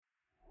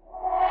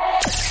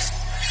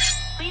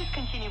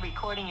continue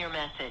recording your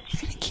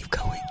message. Keep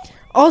going.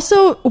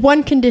 Also,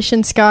 one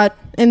condition, Scott,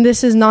 and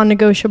this is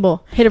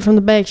non-negotiable. Hit it from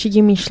the back. She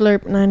gave me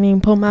slurp, and I didn't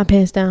even pull my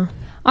pants down.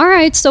 All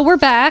right, so we're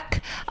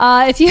back.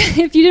 If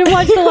you didn't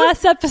watch the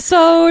last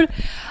episode,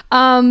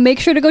 make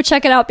sure to go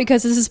check it out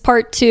because this is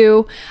part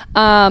 2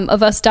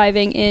 of us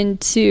diving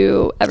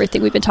into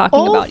everything we've been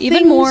talking about.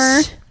 Even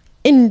more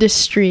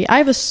industry. I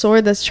have a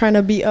sword that's trying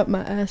to be up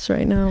my ass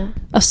right now.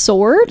 a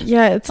sword.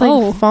 Yeah, it's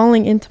like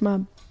falling into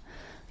my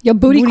Your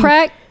booty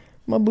crack.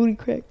 My booty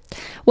crack.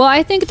 Well,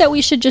 I think that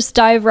we should just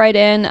dive right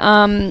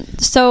in.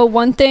 So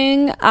one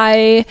thing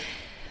I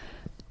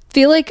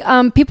feel like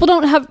people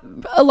don't have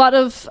a lot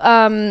of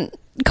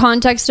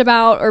context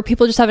about, or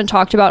people just haven't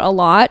talked about a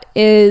lot,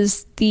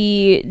 is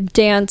the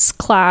dance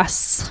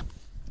class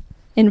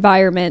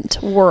environment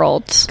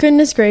world.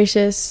 Goodness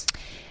gracious.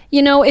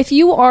 You know, if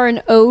you are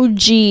an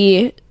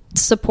OG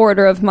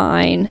supporter of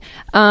mine,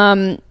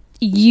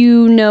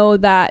 you know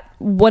that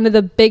one of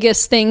the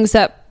biggest things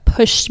that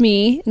pushed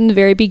me in the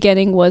very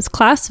beginning was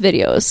class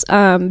videos,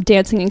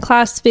 dancing in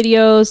class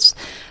videos,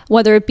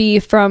 whether it be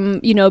from,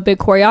 you know, big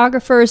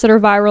choreographers that are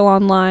viral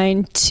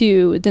online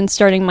to then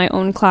starting my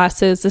own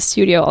classes, the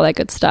studio, all that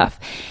good stuff.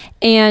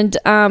 And,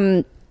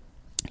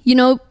 you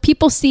know,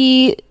 people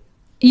see,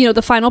 you know,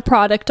 the final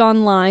product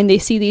online. They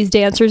see these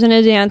dancers in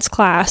a dance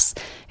class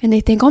and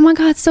they think, oh my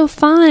God, so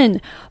fun.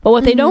 But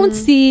what they don't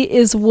see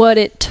is what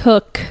it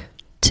took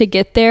to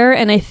get there.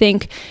 And I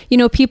think, you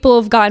know,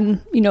 people have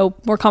gotten, you know,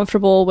 more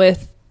comfortable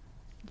with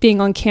being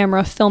on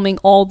camera, filming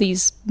all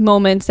these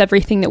moments,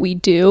 everything that we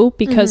do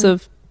because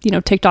of, you know,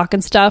 TikTok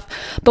and stuff.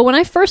 But when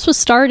I first was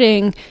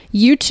starting,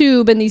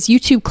 YouTube and these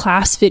YouTube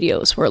class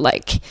videos were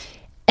like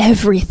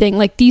everything.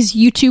 Like these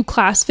YouTube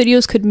class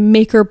videos could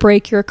make or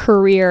break your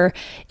career.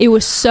 It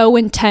was so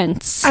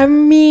intense. I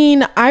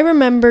mean, I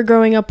remember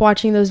growing up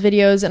watching those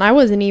videos and I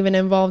wasn't even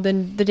involved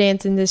in the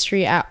dance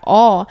industry at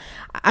all.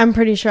 I'm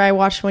pretty sure I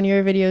watched one of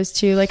your videos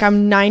too. Like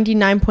I'm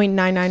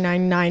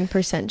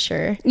 99.9999%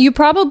 sure. You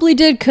probably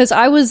did because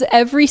I was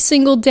every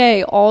single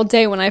day, all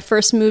day when I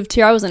first moved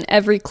here. I was in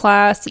every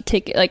class to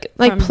take like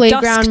from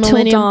Playground, dusk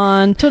Millennium, till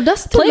dawn. till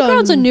dusk till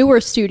Playground's dawn. a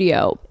newer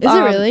studio. Is it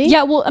really?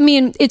 Yeah. Well, I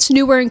mean, it's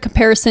newer in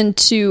comparison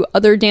to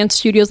other dance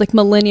studios like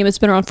Millennium. It's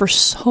been around for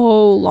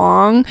so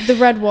long. The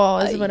Red Wall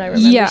is what I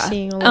remember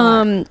seeing a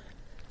lot.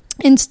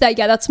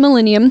 That's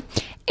Millennium.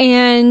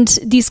 And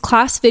these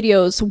class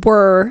videos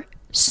were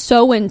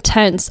so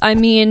intense. I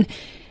mean,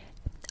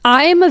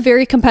 I am a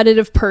very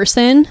competitive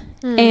person,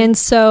 and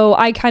so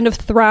I kind of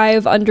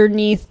thrive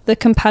underneath the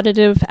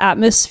competitive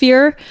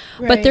atmosphere.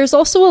 Right. But there's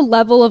also a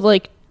level of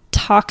like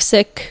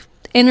toxic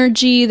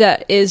energy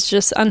that is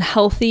just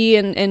unhealthy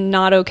and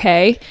not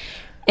okay.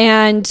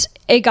 And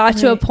it got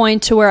to a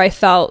point to where I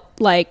felt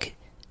like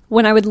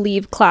when I would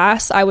leave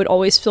class, I would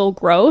always feel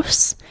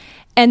gross.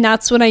 And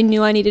that's when I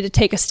knew I needed to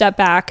take a step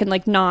back and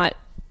like not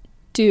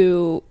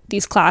do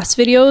these class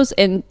videos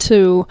and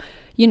to,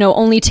 you know,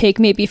 only take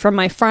maybe from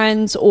my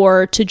friends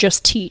or to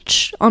just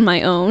teach on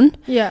my own.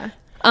 Yeah.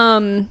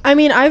 I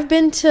mean, I've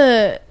been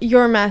to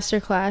your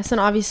masterclass and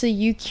obviously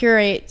you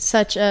curate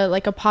such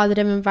a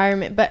positive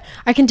environment, but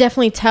I can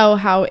definitely tell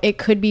how it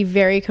could be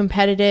very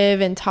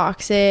competitive and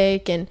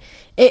toxic, and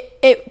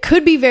it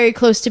could be very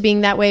close to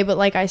being that way. But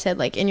like I said,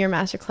 like in your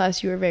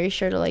masterclass, you were very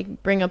sure to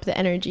like bring up the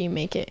energy,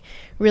 make it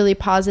really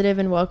positive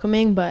and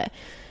welcoming, but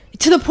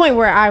to the point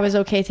where I was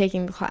okay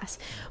taking the class.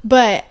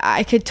 But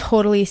I could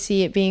totally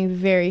see it being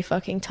very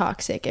fucking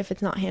toxic if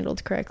it's not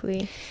handled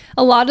correctly.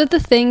 A lot of the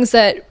things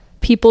that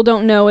people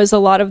don't know is a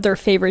lot of their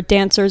favorite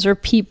dancers or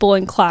people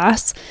in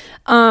class.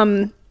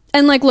 And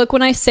like, look,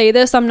 when I say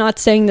this, I'm not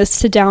saying this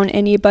to down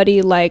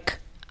anybody. Like,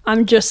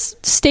 I'm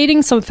just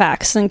stating some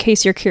facts in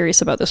case you're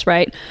curious about this,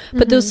 right?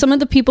 But there's some of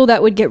the people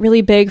that would get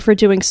really big for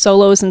doing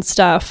solos and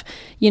stuff,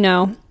 you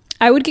know,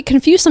 I would get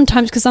confused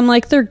sometimes because I'm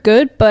like, they're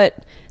good,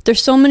 but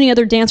there's so many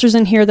other dancers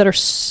in here that are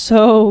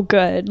so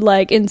good,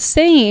 like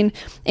insane.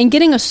 And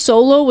getting a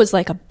solo was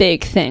like a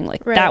big thing.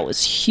 Like that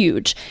was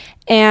huge.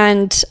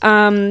 And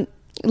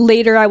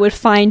later I would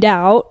find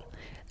out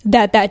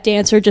that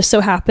dancer just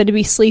so happened to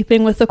be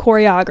sleeping with the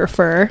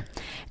choreographer.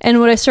 And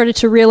what I started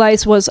to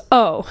realize was,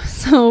 oh,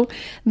 so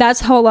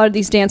that's how a lot of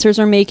these dancers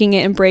are making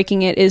it and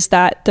breaking it, is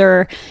that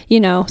they're,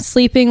 you know,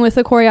 sleeping with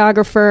a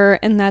choreographer,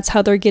 and that's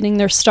how they're getting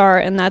their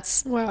start, and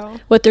that's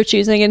what they're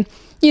choosing. And,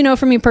 you know,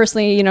 for me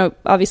personally, you know,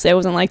 obviously I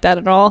wasn't like that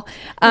at all.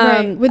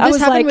 Would this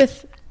happen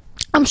with...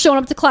 I'm showing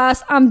up to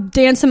class, I'm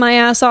dancing my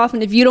ass off,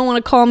 and if you don't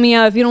want to call me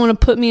out, if you don't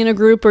want to put me in a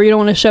group, or you don't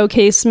want to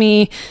showcase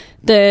me,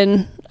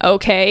 then...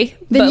 okay,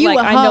 then but you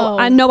like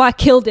I know I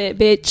killed it,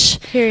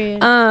 bitch.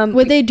 Period.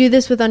 Would they do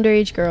this with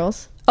underage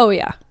girls? Oh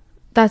yeah,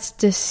 that's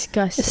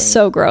disgusting. It's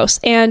so gross.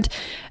 And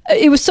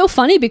it was so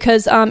funny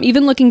because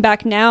even looking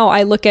back now,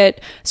 I look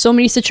at so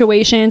many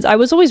situations. I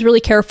was always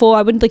really careful.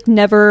 I would like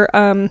never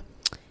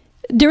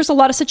there's a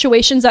lot of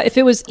situations that if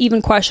it was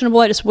even questionable,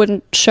 I just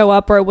wouldn't show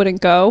up or I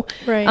wouldn't go.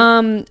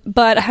 Right.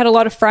 But I had a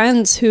lot of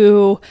friends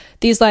who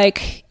these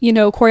like, you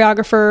know,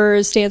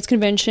 choreographers, dance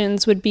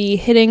conventions would be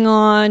hitting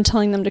on,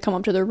 telling them to come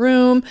up to their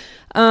room.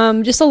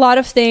 Just a lot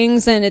of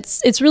things, and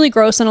it's really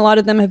gross, and a lot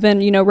of them have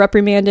been, you know,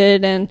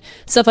 reprimanded and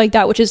stuff like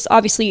that, which is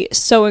obviously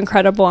so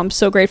incredible. I'm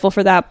so grateful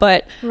for that.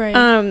 But right.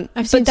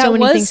 I've seen so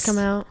many things come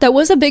out. That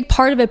was a big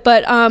part of it.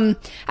 But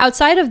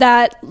outside of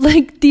that,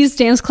 like these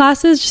dance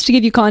classes, just to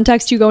give you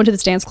context, you go into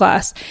this dance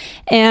class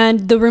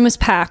and the room is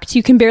packed.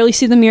 You can barely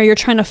see the mirror. You're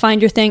trying to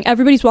find your thing.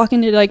 Everybody's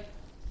walking to like,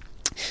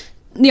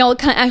 they all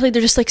kind of act like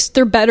they're just like,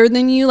 they're better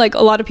than you. Like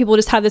a lot of people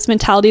just have this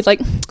mentality of like,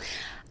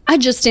 I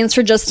just dance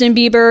for Justin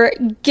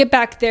Bieber, get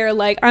back there,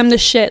 like I'm the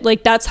shit.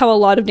 Like that's how a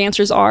lot of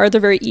dancers are.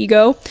 They're very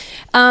ego.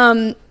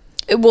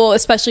 Well,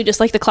 especially just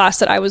like the class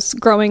that I was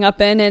growing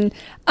up in,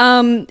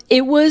 and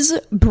it was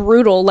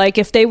brutal. Like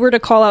if they were to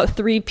call out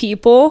 3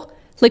 people,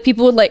 like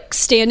people would like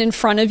stand in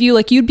front of you,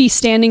 like you'd be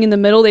standing in the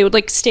middle, they would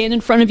like stand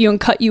in front of you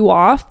and cut you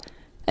off,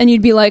 and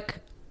you'd be like,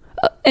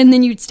 and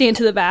then you'd stand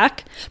to the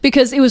back,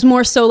 because it was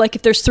more so like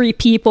if there's 3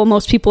 people,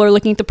 most people are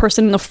looking at the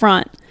person in the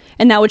front.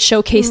 And that would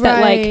showcase that,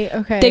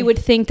 like, they would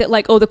think that,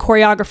 like, oh, the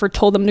choreographer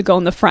told them to go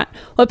in the front.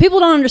 What people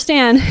don't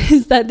understand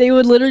is that they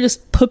would literally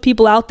just put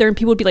people out there and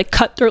people would be, like,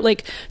 cutthroat,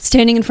 like,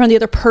 standing in front of the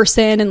other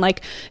person and,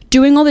 like,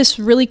 doing all this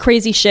really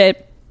crazy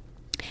shit.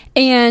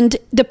 And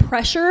the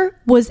pressure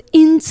was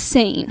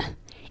insane.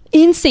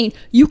 Insane.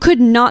 You could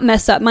not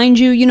mess up. Mind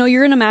you, you know,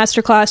 you're in a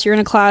master class, you're in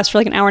a class for,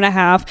 like, an hour and a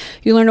half.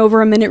 You learn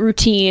over a minute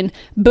routine.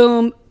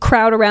 Boom.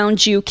 Crowd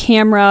around you,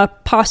 camera,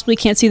 possibly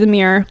can't see the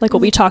mirror, like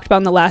what we talked about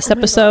in the last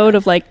episode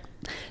of like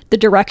the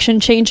direction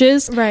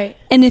changes. Right.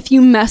 And if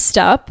you messed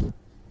up,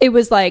 it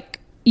was like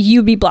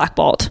you'd be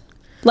blackballed.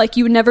 Like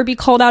you would never be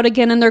called out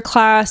again in their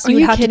class. You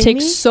would have to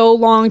take so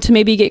long to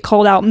maybe get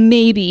called out,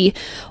 maybe.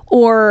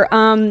 Or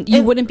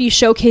you wouldn't be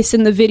showcased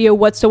in the video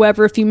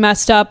whatsoever if you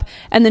messed up.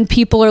 And then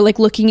people are like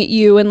looking at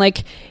you, and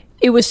like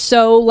it was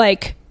so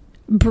like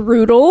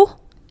brutal.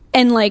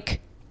 And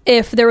like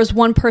if there was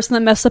one person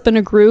that messed up in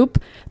a group,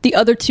 the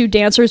other 2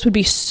 dancers would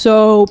be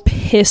so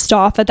pissed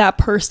off at that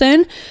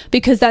person,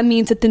 because that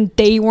means that then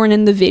they weren't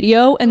in the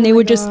video, and they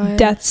would just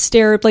death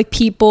stare at like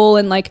people,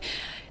 and like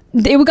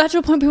it would got to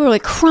a point people were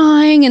like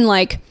crying, and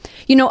like,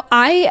 you know,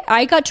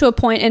 I got to a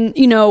point, and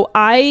you know,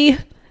 I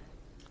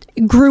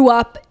grew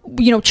up,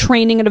 you know,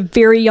 training at a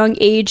very young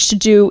age to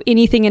do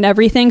anything and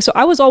everything, so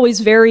I was always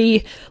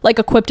very like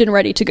equipped and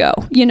ready to go.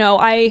 You know,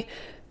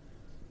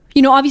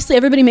 obviously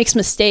everybody makes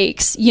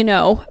mistakes, you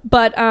know,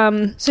 but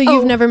so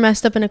you've never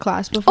messed up in a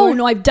class before? Oh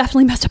no, I've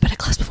definitely messed up in a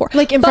class before,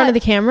 like in front of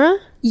the camera.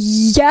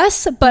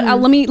 Yes, but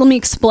let me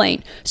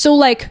explain. So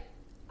like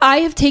I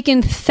have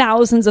taken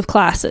thousands of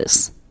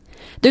classes.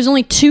 There's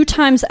only 2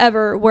 times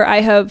ever where I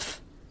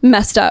have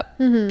messed up,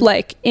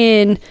 like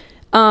in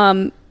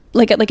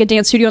like at like a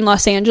dance studio in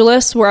Los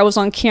Angeles, where I was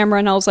on camera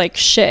and I was like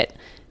shit,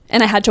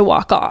 and I had to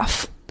walk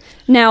off.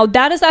 Now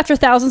that is after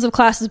thousands of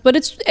classes, but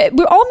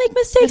we all make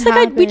mistakes.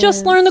 We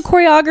just learned the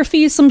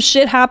choreography. Some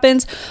shit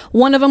happens.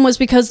 One of them was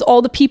because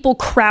all the people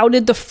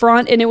crowded the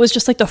front, and it was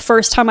just like the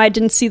first time I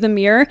didn't see the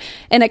mirror,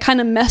 and it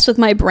kind of messed with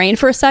my brain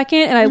for a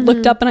second. And I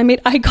looked up and I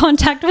made eye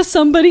contact with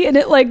somebody, and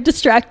it like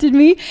distracted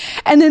me.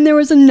 And then there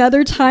was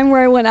another time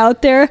where I went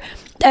out there,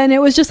 and it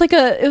was just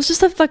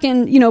a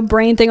fucking, you know,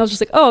 brain thing. I was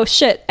just like, oh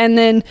shit, and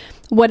then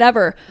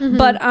whatever.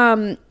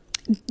 But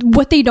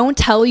what they don't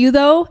tell you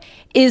though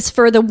is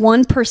for the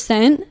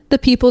 1%, the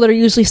people that are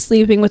usually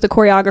sleeping with the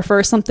choreographer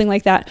or something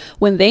like that,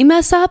 when they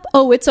mess up,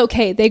 oh, it's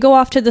okay. They go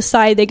off to the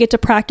side, they get to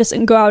practice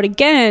and go out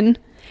again,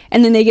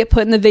 and then they get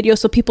put in the video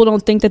so people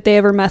don't think that they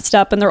ever messed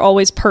up and they're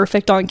always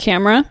perfect on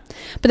camera.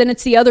 But then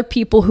it's the other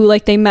people who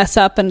like they mess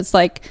up and it's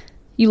like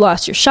you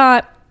lost your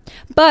shot.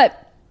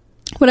 But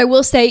what I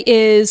will say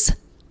is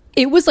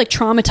it was like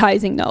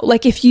traumatizing though.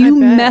 Like if you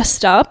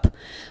messed up,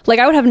 like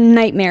I would have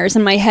nightmares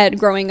in my head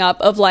growing up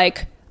of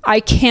like, I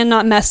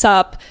cannot mess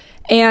up.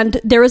 And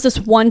there was this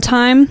one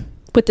time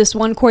with this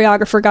one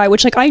choreographer guy,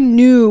 which like I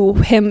knew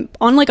him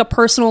on like a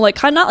personal, like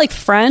kind of not like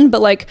friend,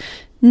 but like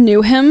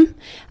knew him.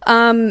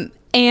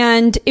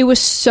 And it was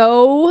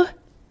so,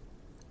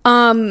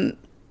 it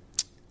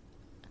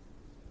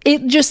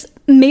just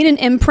made an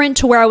imprint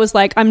to where I was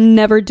like, I'm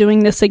never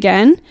doing this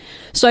again.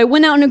 So I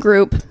went out in a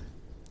group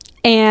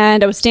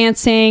and I was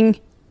dancing.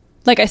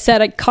 Like I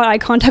said, I caught eye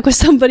contact with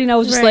somebody and I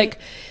was just like,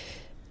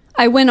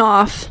 I went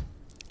off.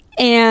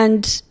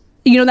 And,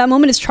 you know, that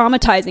moment is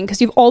traumatizing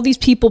because you have all these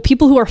people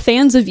who are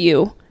fans of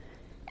you,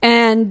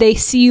 and they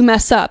see you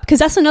mess up. Because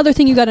that's another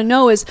thing you got to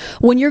know is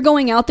when you're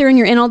going out there and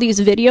you're in all these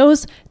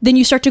videos, then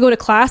you start to go to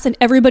class and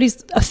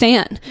everybody's a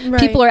fan.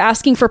 People are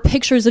asking for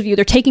pictures of you.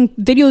 They're taking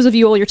videos of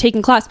you while you're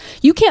taking class.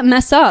 You can't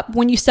mess up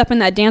when you step in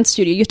that dance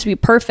studio. You have to be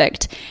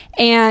perfect.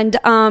 And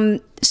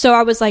so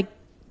I was like,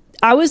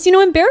 you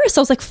know, embarrassed.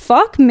 I was like,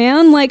 fuck,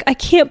 man. Like, I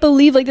can't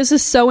believe, like, this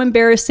is so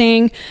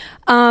embarrassing.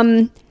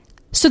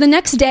 So the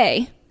next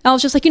day, I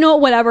was just like, you know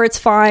what, whatever, it's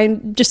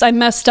fine. Just, I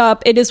messed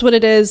up. It is what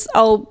it is.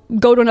 I'll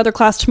go to another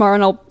class tomorrow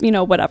and I'll, you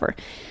know, whatever.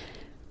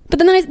 But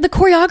then the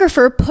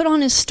choreographer put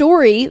on his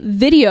story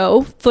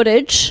video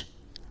footage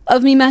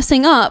of me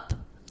messing up,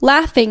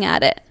 laughing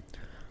at it.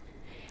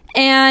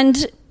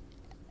 And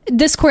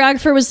this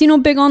choreographer was,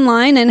 big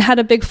online and had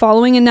a big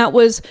following. And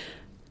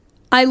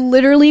I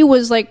literally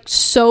was like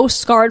so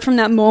scarred from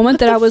that moment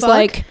that I was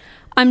like,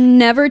 I'm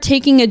never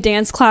taking a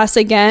dance class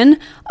again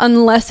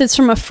unless it's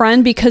from a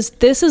friend, because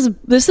this is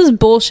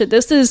bullshit.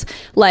 This is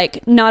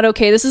like not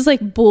okay. This is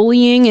like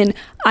bullying, and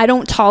I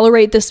don't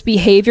tolerate this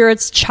behavior.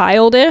 It's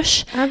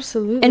childish.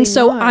 Absolutely. And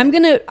so not.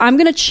 I'm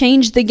gonna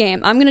change the game.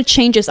 I'm gonna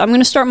change this. I'm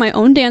gonna start my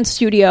own dance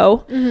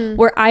studio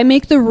where I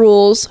make the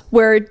rules,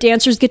 where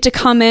dancers get to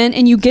come in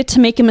and you get to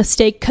make a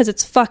mistake because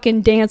it's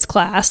fucking dance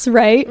class,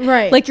 right?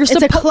 Right. Like it's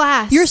a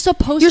class. You're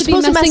supposed to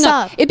be messing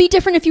up. It'd be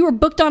different if you were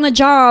booked on a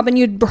job and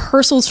you had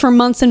rehearsals for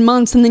months and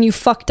months and then you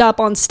fucked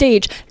up on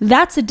stage.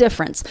 That's a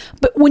difference.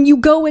 But when you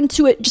go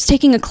into it just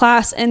taking a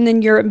class and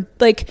then you're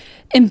like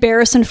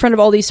embarrassed in front of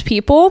all these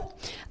people,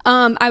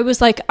 I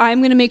was like, I'm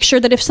going to make sure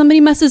that if somebody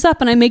messes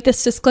up, and I make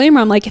this disclaimer,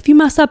 I'm like, if you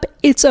mess up,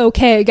 it's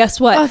okay. Guess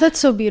what? Oh, that's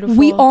so beautiful.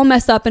 We all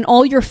mess up, and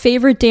all your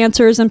favorite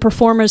dancers and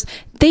performers,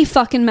 they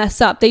fucking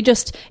mess up. They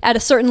just, at a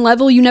certain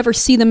level, you never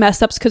see the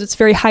mess ups because it's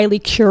very highly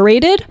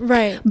curated.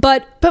 Right.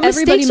 But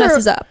everybody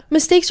messes up.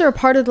 Mistakes are a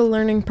part of the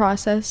learning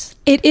process.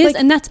 It is.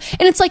 And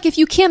it's like, if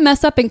you can't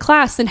mess up in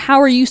class, then how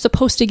are you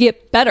supposed to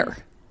get better?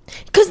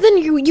 Because then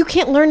you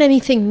can't learn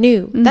anything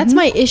new. That's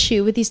my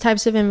issue with these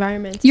types of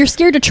environments. You're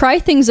scared to try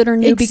things that are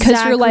new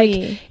because you're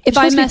like, if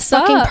I mess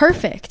up, fucking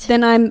perfect,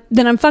 then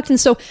I'm fucked. And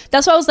so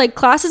that's why I was like,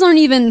 classes aren't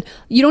even,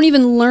 you don't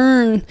even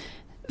learn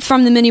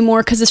from them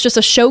anymore because it's just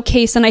a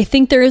showcase. And I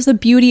think there is a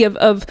beauty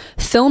of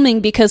filming,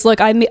 because look,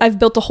 I've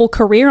built a whole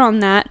career on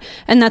that,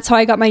 and that's how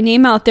I got my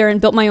name out there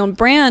and built my own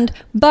brand.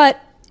 But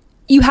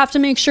you have to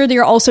make sure that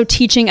you're also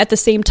teaching at the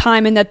same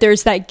time, and that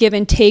there's that give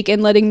and take,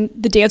 and letting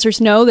the dancers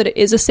know that it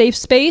is a safe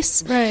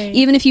space. Right.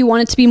 Even if you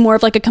want it to be more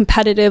of like a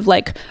competitive,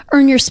 like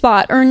earn your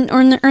spot, earn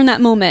that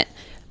moment.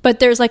 But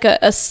there's like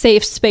a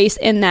safe space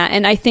in that.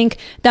 And I think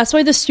that's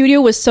why the studio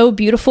was so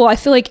beautiful. I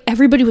feel like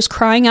everybody was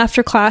crying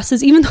after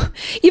classes, even though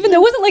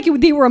it wasn't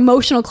like they were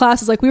emotional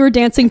classes. Like we were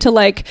dancing to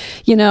like,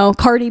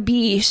 Cardi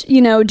B,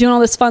 doing all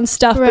this fun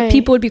stuff. Right. But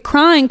people would be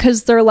crying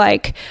because they're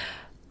like,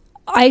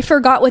 I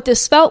forgot what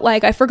this felt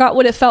like. I forgot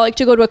what it felt like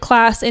to go to a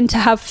class and to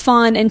have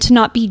fun and to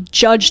not be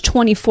judged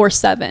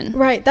 24/7.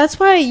 Right. That's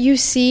why you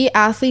see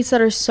athletes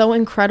that are so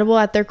incredible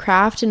at their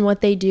craft and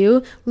what they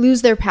do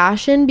lose their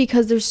passion,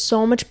 because there's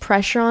so much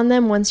pressure on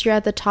them once you're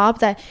at the top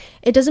that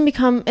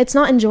it's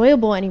not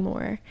enjoyable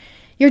anymore.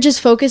 You're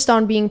just focused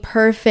on being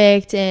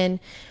perfect. And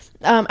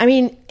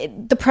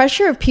the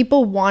pressure of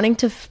people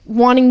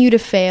wanting you to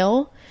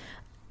fail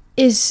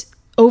is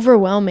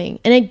overwhelming,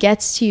 and it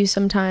gets to you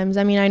sometimes.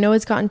 I know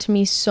it's gotten to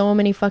me so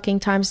many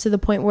fucking times, to the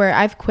point where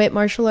I've quit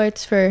martial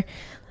arts for,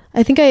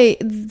 I think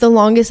the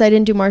longest I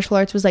didn't do martial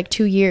arts was like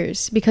 2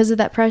 years because of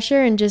that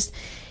pressure. And just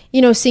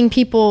seeing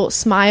people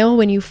smile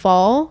when you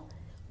fall,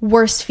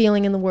 worst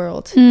feeling in the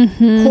world.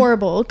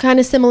 Horrible. Kind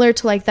of similar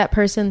to like that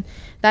person,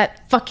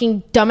 that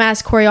fucking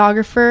dumbass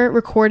choreographer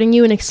recording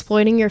you and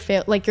exploiting your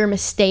your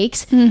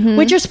mistakes,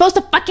 which you're supposed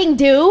to fucking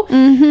do.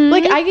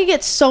 Like, I could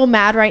get so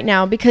mad right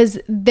now because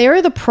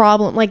they're the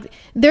problem. Like,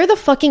 they're the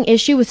fucking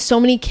issue with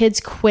so many kids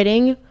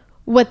quitting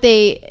what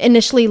they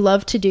initially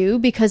loved to do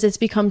because it's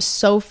become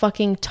so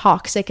fucking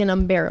toxic and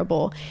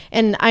unbearable.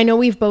 And I know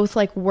we've both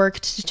like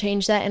worked to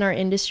change that in our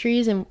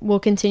industries, and we'll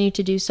continue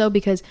to do so,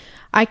 because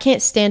I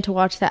can't stand to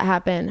watch that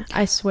happen.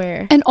 I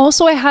swear. And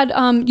also I had,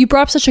 you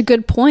brought up such a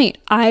good point.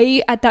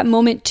 At that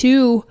moment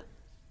too,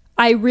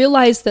 I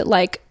realized that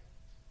like,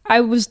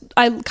 I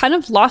kind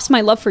of lost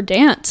my love for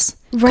dance.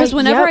 Because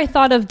whenever I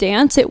thought of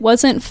dance, it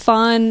wasn't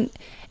fun.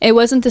 It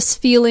wasn't this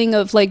feeling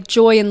of like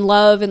joy and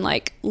love and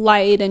like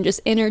light and just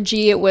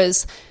energy. It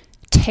was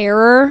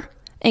terror,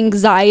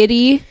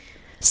 anxiety,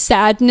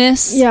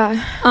 sadness.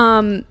 Yeah.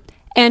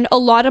 And a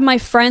lot of my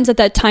friends at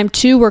that time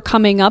too were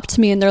coming up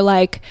to me and they're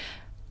like,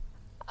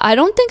 I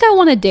don't think I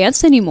want to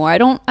dance anymore. I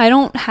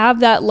don't have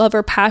that love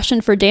or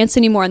passion for dance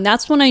anymore. And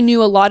that's when I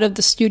knew a lot of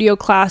the studio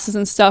classes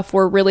and stuff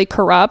were really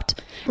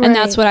corrupt. Right. And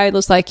that's when I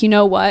was like, you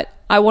know what?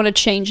 I want to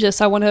change this.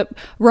 I want to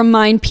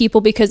remind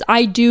people, because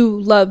I do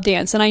love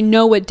dance and I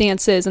know what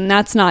dance is, and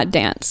that's not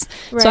dance.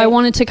 Right. So I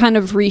wanted to kind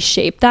of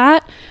reshape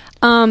that.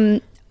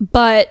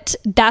 But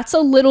that's a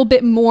little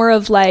bit more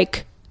of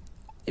like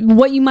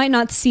what you might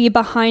not see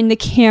behind the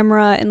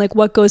camera and like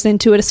what goes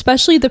into it,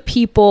 especially the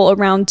people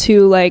around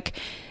too. Like,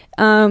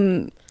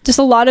 just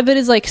a lot of it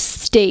is like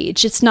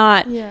stage. It's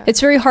not, it's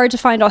very hard to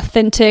find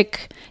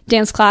authentic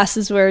dance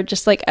classes where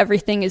just like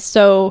everything is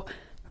so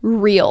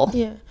real.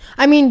 Yeah.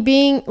 I mean,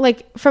 being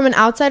like from an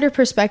outsider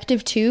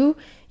perspective too,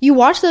 you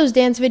watch those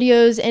dance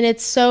videos and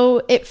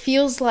it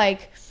feels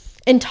like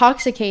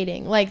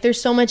intoxicating. Like there's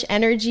so much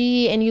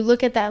energy, and you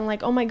look at that and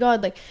like, oh my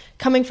God, like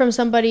coming from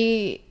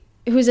somebody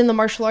who's in the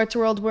martial arts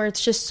world where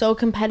it's just so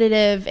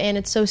competitive and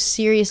it's so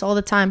serious all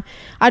the time,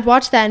 I'd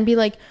watch that and be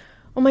like,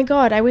 oh my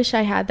God, I wish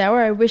I had that,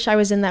 or I wish I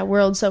was in that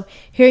world. So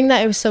hearing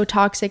that it was so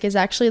toxic is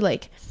actually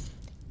like,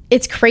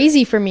 it's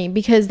crazy for me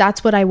because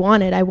that's what I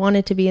wanted. I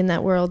wanted to be in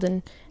that world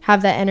and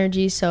have that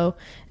energy. So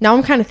now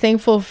I'm kind of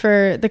thankful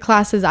for the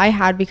classes I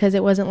had because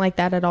it wasn't like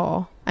that at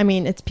all. I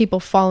mean, it's people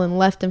falling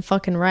left and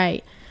fucking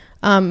right.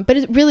 But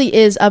it really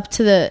is up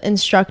to the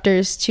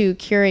instructors to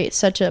curate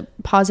such a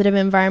positive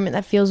environment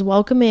that feels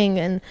welcoming.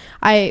 And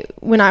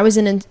when I was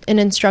an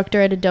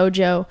instructor at a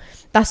dojo,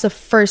 that's the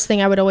first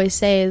thing I would always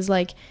say is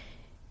like,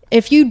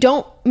 if you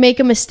don't make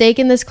a mistake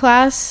in this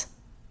class,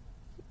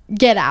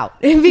 get out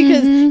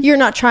because you're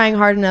not trying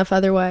hard enough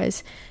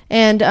otherwise.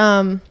 And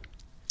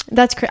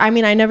that's I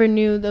mean, I never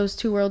knew those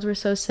two worlds were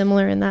so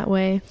similar in that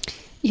way.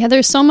 Yeah,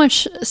 there's so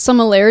much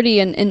similarity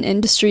in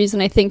industries.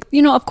 And I think,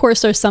 of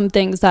course, there's some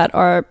things that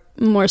are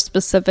more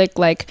specific.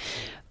 Like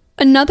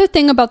another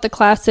thing about the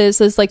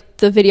classes is like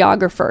the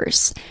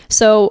videographers.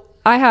 So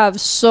I have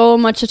so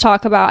much to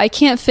talk about. I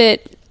can't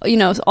fit,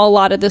 a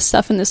lot of this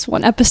stuff in this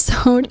one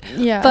episode.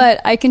 Yeah.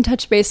 But I can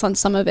touch base on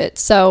some of it.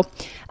 So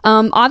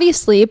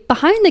obviously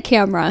behind the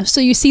camera, so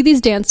you see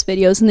these dance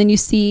videos and then you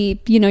see,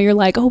 you're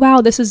like, oh,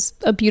 wow, this is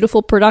a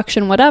beautiful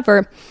production,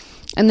 whatever.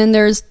 And then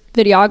there's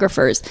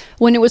videographers.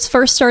 When it was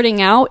first starting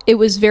out, it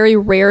was very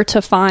rare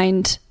to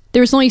find.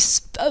 There was only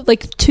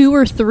like 2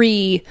 or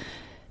 3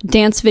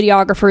 dance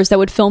videographers that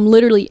would film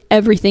literally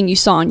everything you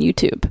saw on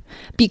YouTube,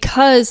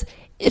 because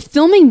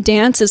filming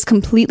dance is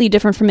completely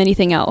different from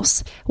anything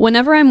else.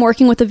 Whenever I'm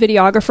working with a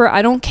videographer,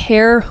 I don't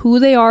care who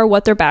they are,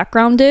 what their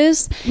background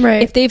is.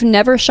 Right. If they've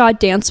never shot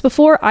dance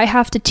before, I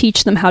have to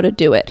teach them how to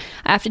do it.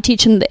 I have to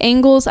teach them the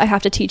angles. I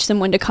have to teach them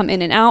when to come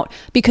in and out,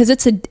 because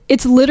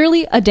it's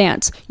literally a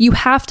dance. You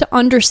have to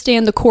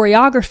understand the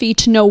choreography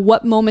to know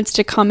what moments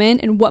to come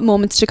in and what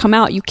moments to come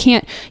out. You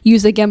can't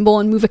use a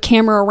gimbal and move a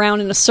camera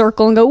around in a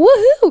circle and go,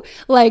 woohoo!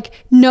 Like,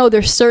 no,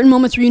 there's certain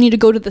moments where you need to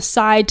go to the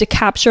side to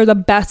capture the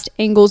best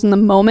angles in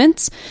the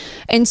moments.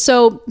 And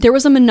so there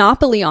was a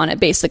monopoly on it.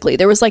 Basically,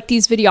 there was like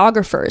these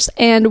videographers,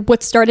 and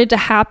what started to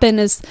happen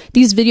is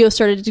these videos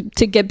started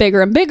to get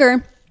bigger and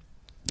bigger,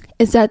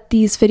 is that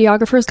these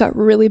videographers got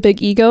really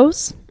big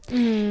egos,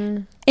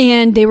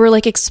 and they were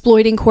like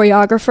exploiting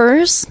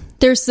choreographers.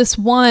 There's this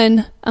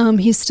one,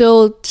 he's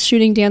still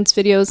shooting dance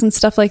videos and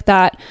stuff like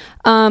that.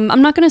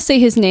 I'm not going to say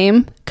his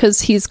name because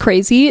he's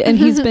crazy, and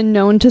he's been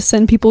known to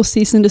send people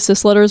cease and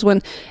desist letters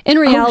when in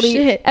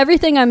reality, every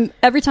time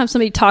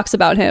somebody talks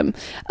about him.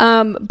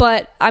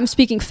 But I'm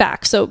speaking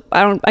facts. So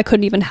I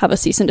couldn't even have a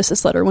cease and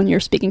desist letter when you're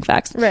speaking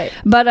facts. Right.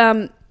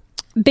 But,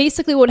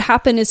 basically what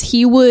happened is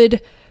he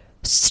would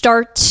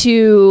start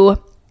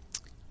to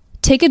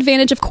take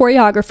advantage of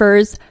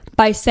choreographers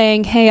by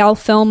saying, hey, I'll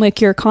film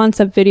like your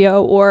concept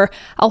video, or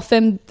I'll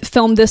film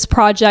this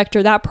project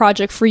or that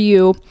project for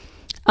you.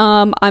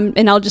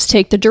 And I'll just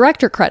take the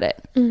director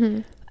credit.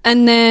 And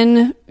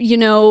then,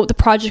 the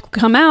project would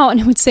come out and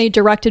it would say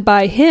directed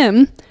by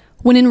him,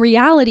 when in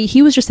reality,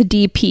 he was just a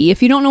DP.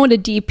 If you don't know what a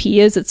DP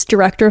is, it's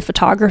director of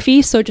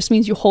photography. So it just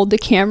means you hold the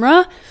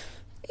camera.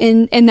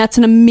 And that's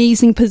an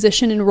amazing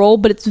position and role,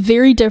 but it's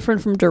very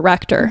different from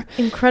director.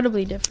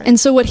 Incredibly different. And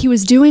so what he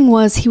was doing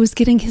was he was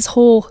getting his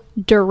whole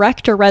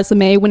director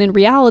resume, when in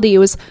reality it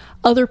was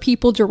other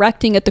people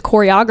directing at the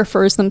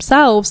choreographers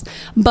themselves.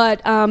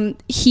 But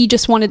he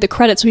just wanted the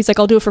credit. So he's like,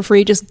 I'll do it for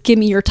free. Just give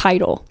me your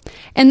title.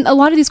 And a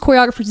lot of these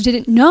choreographers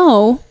didn't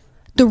know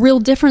the real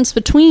difference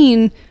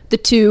between the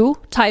two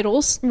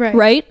titles.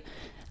 Right?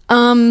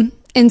 And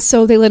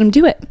so they let him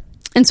do it.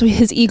 And so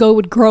his ego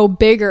would grow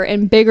bigger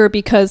and bigger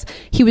because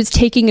he was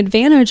taking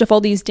advantage of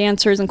all these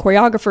dancers and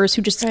choreographers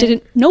who just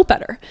didn't know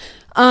better.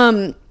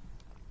 And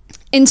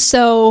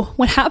so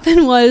what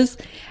happened was,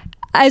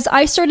 as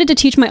I started to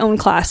teach my own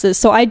classes,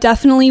 so I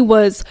definitely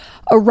was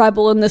a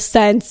rebel in the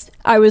sense,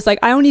 I was like,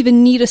 I don't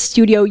even need a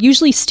studio.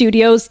 Usually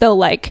studios, they'll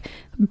like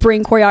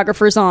bring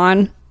choreographers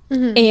on.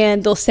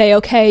 And they'll say,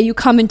 okay, you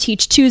come and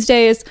teach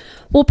Tuesdays.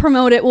 We'll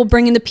promote it. We'll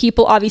bring in the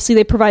people. Obviously,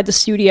 they provide the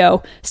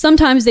studio.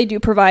 Sometimes they do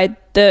provide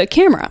the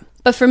camera.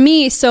 But for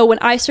me, so when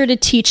I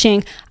started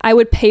teaching, I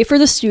would pay for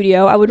the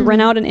studio. I would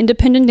rent out an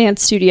independent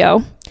dance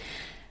studio.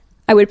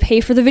 I would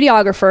pay for the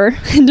videographer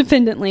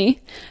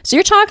independently. So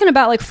you're talking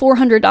about like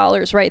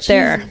 $400 right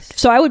there.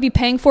 So I would be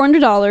paying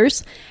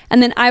 $400,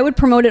 and then I would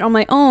promote it on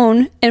my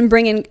own and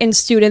bring in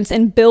students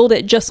and build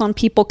it just on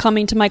people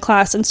coming to my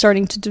class and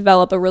starting to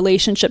develop a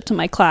relationship to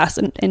my class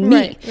and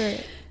me.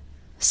 Right.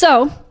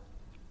 So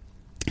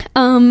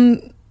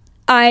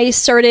I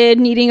started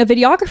needing a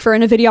videographer,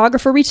 and a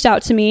videographer reached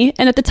out to me.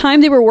 And at the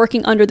time, they were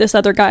working under this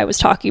other guy I was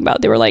talking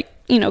about. They were like,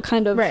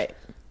 kind of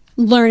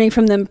learning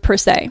from them per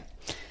se.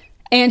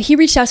 And he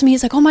reached out to me.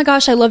 He's like, oh my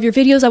gosh, I love your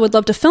videos. I would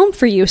love to film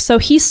for you. So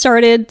he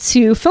started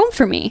to film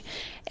for me.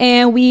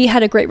 And we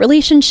had a great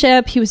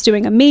relationship. He was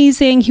doing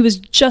amazing. He was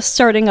just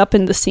starting up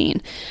in the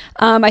scene.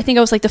 I think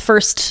I was like the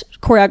first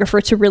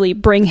choreographer to really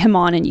bring him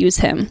on and use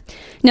him.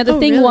 Now, the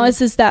thing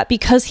is that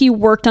because he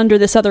worked under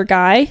this other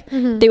guy,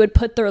 they would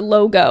put their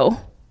logo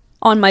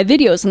on my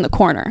videos in the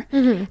corner.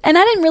 And I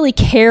didn't really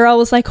care. I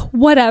was like,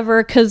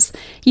 whatever, because,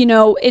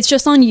 it's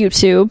just on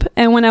YouTube.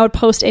 And when I would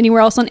post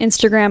anywhere else on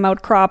Instagram, I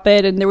would crop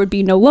it and there would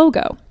be no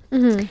logo.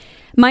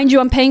 Mind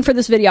you, I'm paying for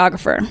this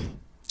videographer.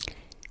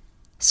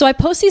 So I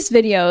post these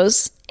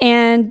videos,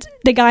 and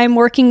the guy I'm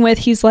working with,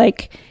 he's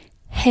like,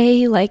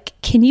 hey, like,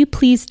 can you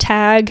please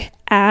tag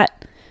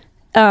at,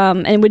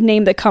 and would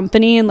name the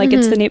company, and like,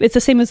 it's the name, it's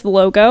the same as the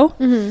logo,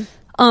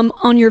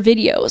 on your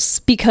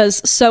videos,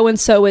 because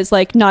so-and-so is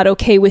like not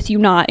okay with you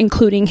not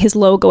including his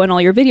logo in all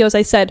your videos.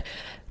 I said,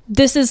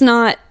 this is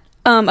not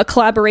a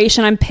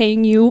collaboration. I'm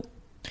paying you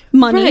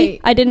money.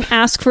 Right. I didn't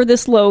ask for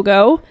this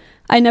logo.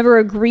 I never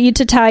agreed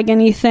to tag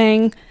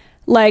anything.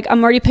 Like,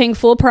 I'm already paying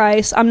full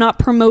price. I'm not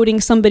promoting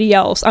somebody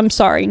else. I'm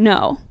sorry.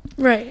 No.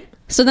 Right.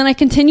 So then I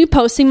continued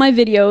posting my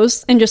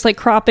videos and just like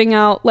cropping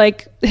out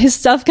like his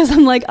stuff, because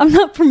I'm like, I'm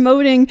not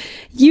promoting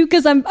you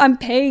because I'm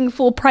paying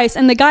full price.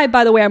 And the guy,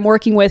 by the way, I'm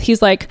working with,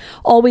 he's like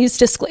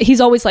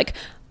he's always like,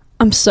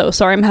 I'm so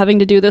sorry I'm having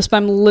to do this, but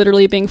I'm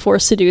literally being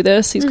forced to do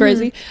this. He's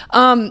crazy.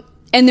 And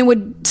then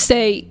would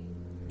say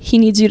he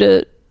needs you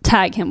to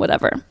tag him,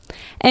 whatever.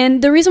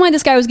 And the reason why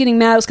this guy was getting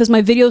mad was because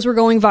my videos were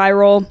going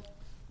viral,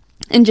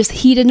 and just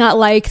he did not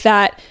like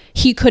that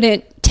he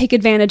couldn't take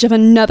advantage of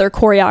another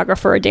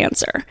choreographer or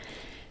dancer.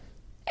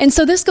 And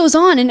so this goes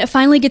on, and it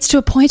finally gets to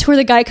a point where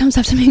the guy comes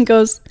up to me and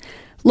goes,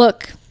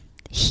 look,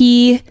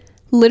 he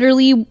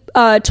literally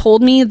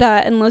told me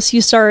that unless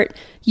you start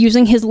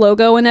using his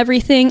logo and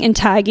everything and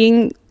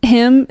tagging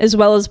him as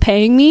well as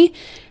paying me,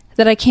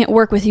 that I can't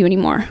work with you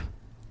anymore.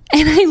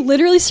 And I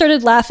literally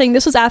started laughing.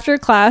 This was after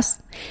class,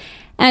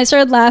 and I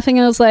started laughing,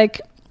 and I was like,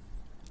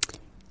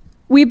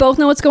 we both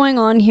know what's going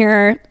on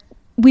here.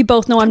 We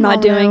both know I'm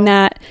not doing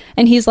that.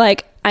 And he's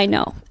like, I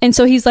know. And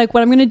so he's like,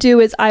 what I'm going to do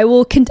is I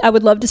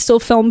would love to still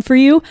film for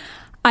you.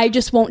 I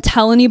just won't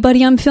tell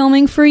anybody I'm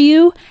filming for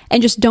you,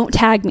 and just don't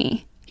tag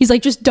me. He's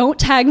like, just don't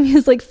tag me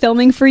as like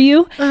filming for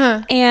you.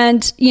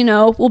 And, you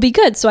know, we'll be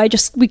good. So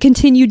we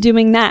continued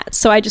doing that.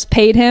 So I just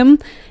paid him,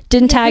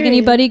 didn't tag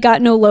anybody,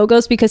 got no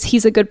logos, because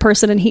he's a good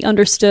person and he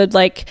understood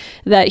like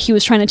that he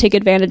was trying to take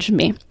advantage of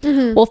me.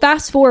 Well,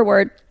 fast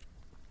forward,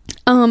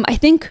 I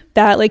think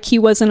that like he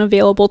wasn't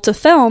available to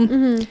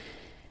film.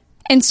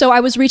 And so I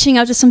was reaching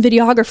out to some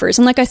videographers,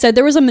 and like I said,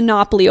 there was a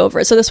monopoly over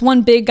it. So this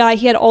one big guy,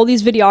 he had all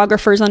these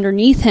videographers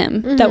underneath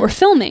him that were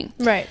filming.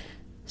 Right.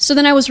 So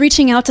then I was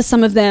reaching out to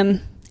some of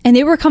them, and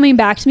they were coming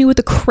back to me with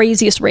the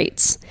craziest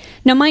rates.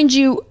 Now, mind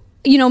you,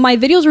 my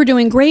videos were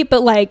doing great,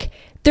 but like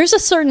there's a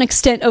certain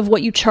extent of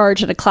what you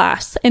charge in a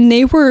class, and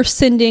they were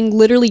sending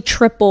literally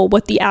triple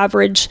what the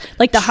average,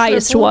 like the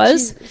highest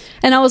was. Jesus.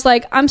 And I was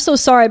like, I'm so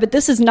sorry, but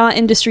this is not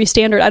industry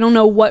standard. I don't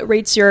know what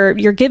rates you're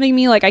giving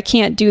me. Like, I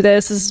can't do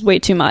this. This is way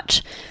too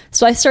much.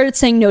 So I started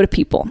saying no to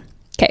people.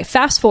 Okay,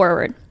 fast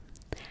forward.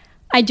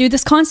 I do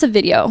this concept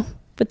video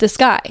with this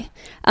guy.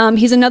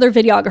 He's another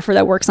videographer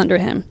that works under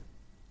him.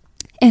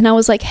 And I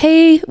was like,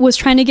 hey, was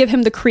trying to give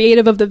him the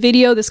creative of the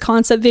video, this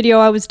concept video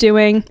I was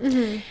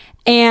doing.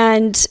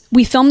 And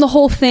we filmed the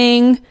whole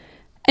thing.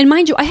 And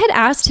mind you, I had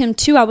asked him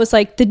too. I was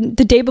like, the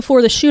day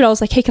before the shoot, I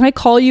was like, hey, can I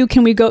call you?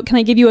 Can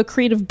I give you a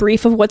creative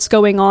brief of what's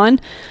going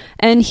on?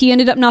 And he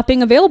ended up not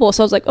being available.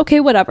 So I was like, okay,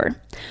 whatever.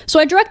 So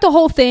I direct the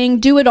whole thing,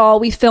 do it all.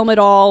 We film it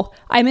all.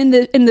 I'm in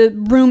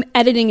the room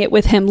editing it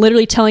with him,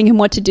 literally telling him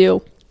what to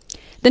do.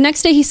 The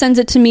next day he sends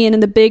it to me, and in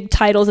the big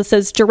titles, it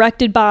says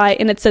directed by,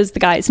 and it says the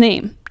guy's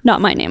name,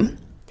 not my name.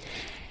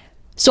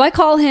 So I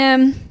call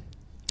him.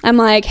 I'm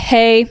like,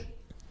 hey,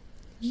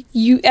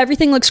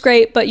 everything looks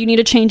great, but you need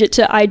to change it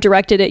to I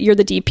directed it. You're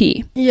the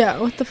DP.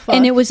 Yeah, what the fuck?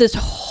 And it was this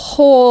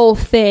whole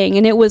thing,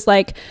 and it was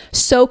like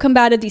so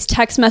combative. These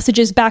text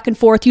messages back and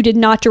forth. You did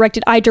not direct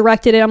it. I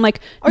directed it. I'm like,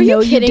 are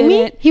you kidding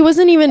me? He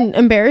wasn't even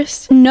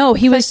embarrassed. No,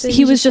 he was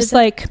just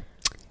like,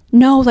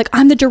 no, like,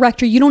 I'm the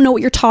director. You don't know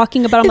what you're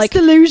talking about. I'm like,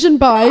 delusion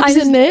vibes,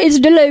 isn't it? It's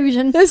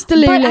delusion. It's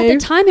delusion. But at the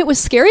time, it was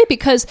scary,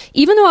 because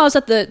even though I was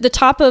at the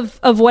top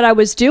of what I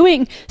was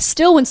doing,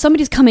 still, when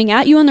somebody's coming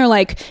at you and they're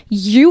like,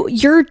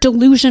 you're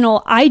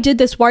delusional. I did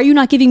this. Why are you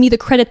not giving me the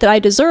credit that I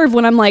deserve?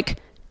 When I'm like,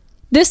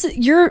 this is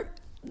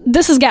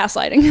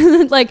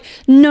gaslighting. Like,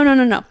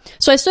 no.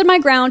 So I stood my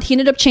ground. He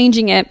ended up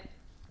changing it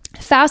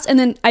fast, and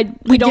then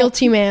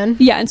guilty man.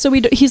 Yeah, and so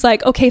he's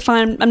like, okay,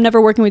 fine. I'm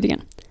never working with you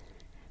again.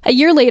 A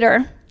year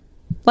later,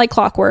 like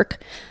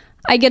clockwork,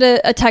 I get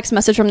a text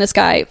message from this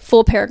guy,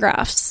 full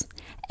paragraphs,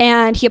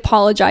 and he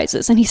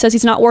apologizes, and he says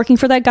he's not working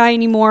for that guy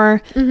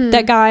anymore.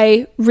 That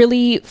guy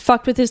really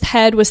fucked with his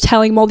head, was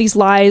telling him all these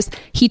lies.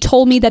 He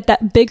told me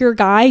that bigger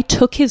guy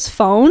took his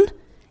phone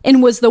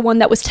and was the one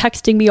that was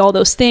texting me all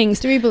those things.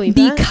 Do we believe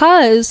that?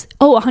 Because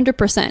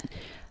 100%.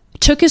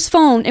 Took his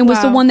phone and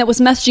was the one that was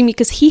messaging me,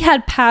 because he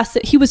had passed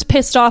it. He was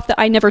pissed off that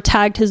I never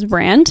tagged his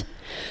brand.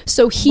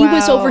 So he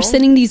was over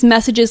sending these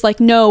messages like,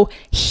 no,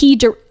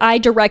 I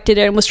directed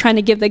it, and was trying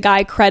to give the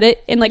guy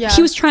credit. And like,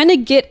 he was trying to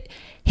get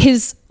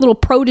his little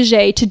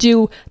protege to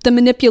do the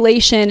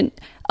manipulation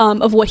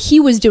of what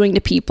he was doing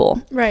to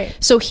people. Right.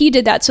 So he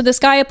did that. So this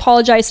guy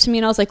apologized to me,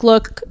 and I was like,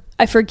 look,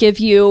 I forgive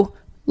you.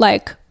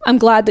 Like, I'm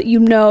glad that you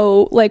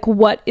know, like,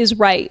 what is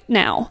right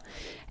now.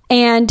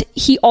 And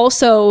he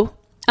also...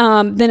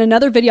 then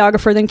another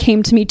videographer then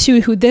came to me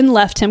too, who then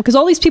left him, because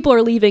all these people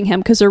are leaving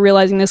him because they're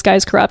realizing this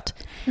guy's corrupt.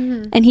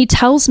 And he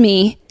tells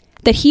me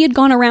that he had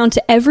gone around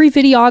to every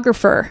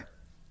videographer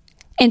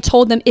and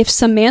told them, if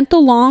Samantha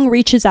Long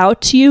reaches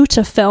out to you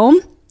to film,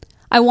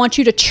 I want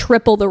you to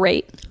triple the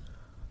rate.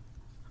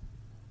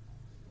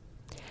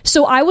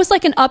 So I was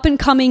like an up and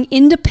coming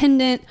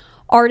independent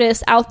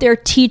artist out there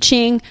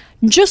teaching,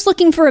 just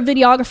looking for a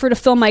videographer to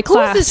film my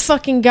class. Who's this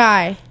fucking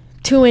guy?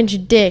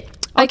 2-inch dick.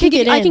 I can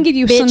give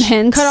you some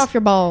hints. Cut off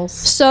your balls.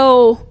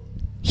 So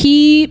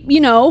he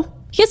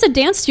has a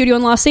dance studio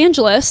in Los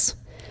Angeles.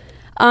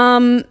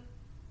 And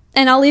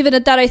I'll leave it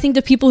at that. I think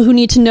the people who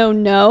need to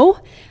know.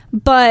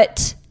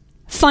 But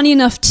funny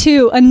enough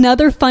too,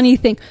 another funny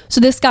thing.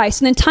 So this guy,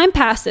 so then time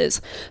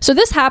passes. So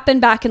this happened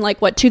back in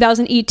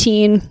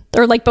 2018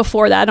 or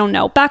before that. I don't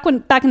know. Back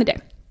in the day.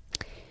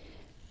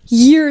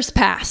 Years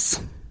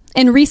pass.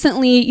 And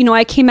recently,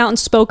 I came out and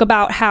spoke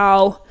about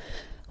how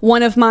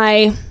one of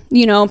my,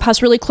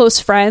 past really close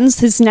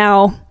friends is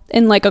now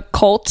in a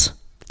cult.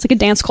 It's like a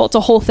dance cult. It's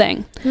a whole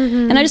thing.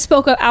 Mm-hmm. And I just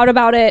spoke out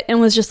about it and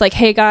was just like,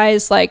 hey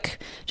guys,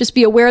 just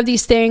be aware of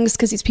these things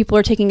because these people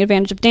are taking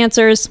advantage of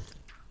dancers.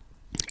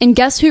 And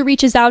guess who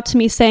reaches out to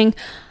me saying,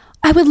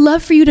 I would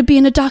love for you to be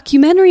in a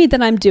documentary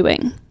that I'm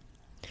doing.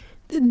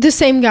 The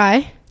same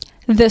guy.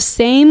 The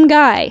same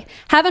guy.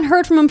 Haven't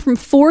heard from him from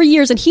 4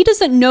 years, and he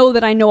doesn't know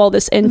that I know all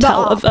this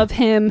intel of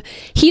him.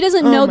 He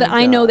doesn't know that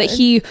I know that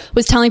he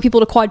was telling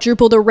people to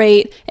quadruple the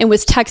rate and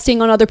was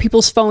texting on other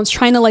people's phones,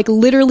 trying to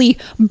literally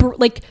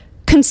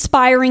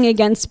conspiring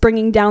against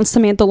bringing down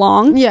Samantha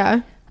Long.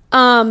 Yeah.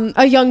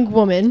 A young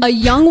woman,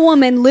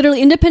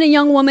 literally independent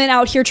young woman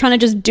out here trying to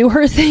just do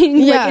her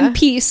thing in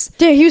peace.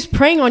 Yeah, he was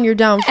preying on your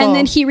downfall. And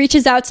then he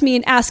reaches out to me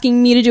and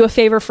asking me to do a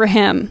favor for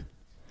him.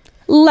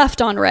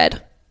 Left on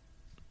red.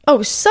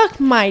 Oh, suck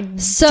my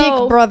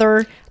dick,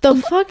 brother. The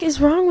fuck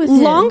is wrong with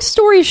him? Long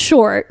story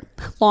short.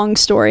 Long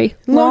story.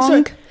 No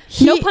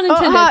pun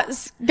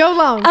intended. Go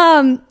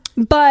long.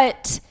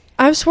 But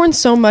I've sworn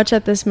so much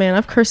at this man.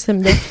 I've cursed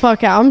him the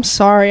fuck out. I'm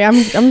sorry. I'm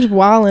just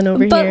wilding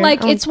over here.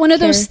 But it's one of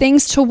those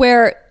things to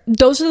where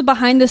those are the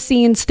behind the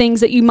scenes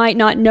things that you might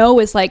not know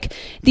is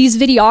these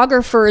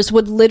videographers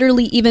would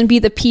literally even be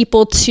the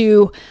people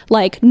to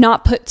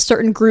not put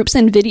certain groups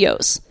in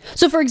videos.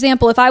 So for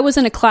example, if I was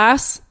in a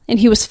class and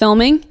he was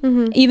filming,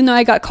 mm-hmm. even though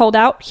I got called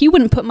out, he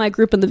wouldn't put my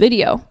group in the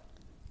video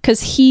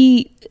because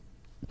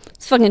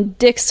it's fucking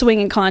dick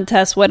swinging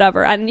contest,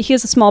 whatever. And he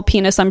has a small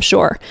penis, I'm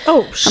sure.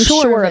 Oh, I'm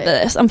sure of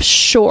this. I'm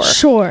sure.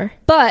 Sure.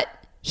 But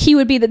he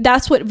would be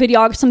that's what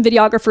some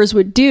videographers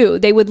would do.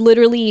 They would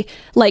literally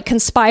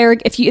conspire.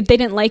 If they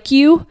didn't like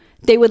you,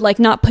 they would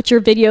not put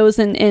your videos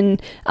in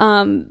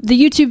the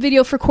YouTube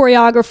video for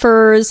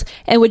choreographers,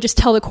 and would just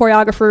tell the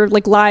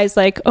choreographer lies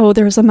oh,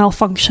 there was a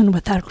malfunction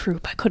with that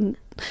group. I couldn't.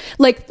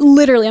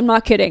 Literally, I'm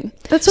not kidding.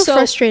 That's so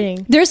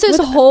frustrating. There's this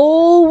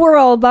whole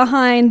world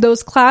behind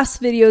those class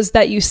videos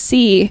that you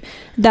see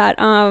that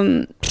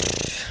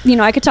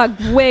I could talk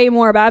way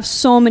more about. I have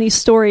so many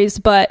stories,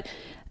 but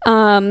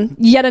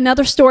yet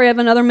another story of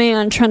another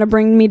man trying to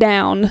bring me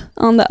down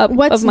on the up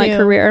of my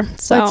career.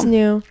 So what's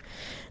new?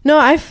 No,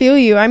 I feel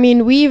you. I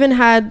mean, we even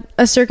had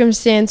a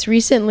circumstance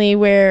recently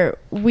where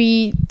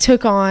we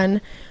took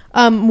on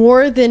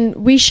more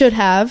than we should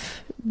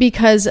have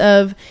because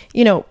of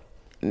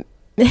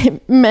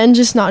men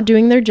just not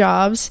doing their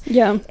jobs.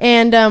 Yeah.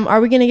 And are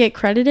we going to get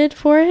credited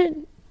for it?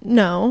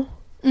 No.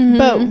 Mm-hmm.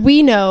 But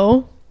we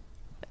know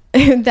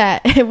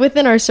that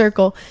within our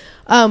circle,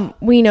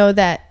 we know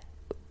that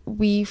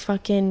we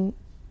fucking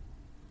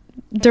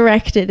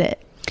directed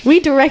it. We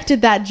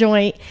directed that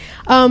joint.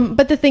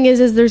 But the thing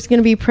is there's going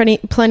to be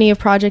plenty of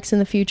projects in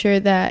the future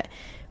that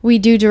we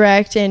do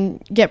direct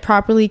and get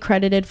properly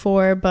credited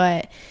for.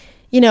 But,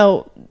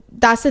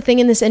 that's the thing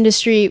in this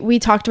industry we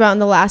talked about in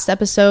the last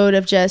episode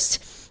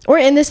or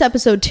in this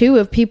episode too,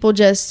 of people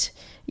just,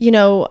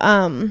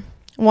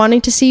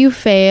 wanting to see you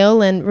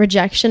fail and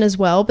rejection as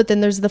well. But then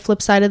there's the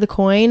flip side of the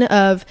coin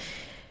of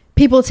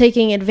people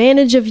taking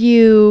advantage of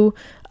you,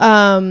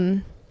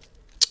 not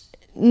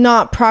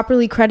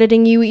properly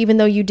crediting you, even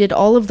though you did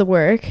all of the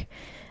work,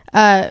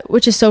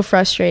 which is so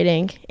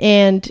frustrating.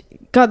 And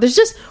God,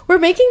 we're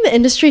making the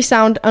industry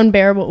sound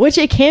unbearable, which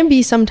it can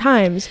be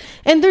sometimes.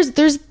 And there's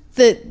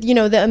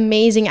the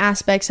amazing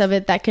aspects of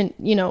it that can,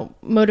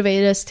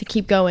 motivate us to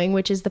keep going,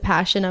 which is the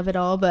passion of it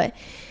all. But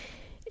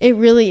it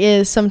really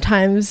is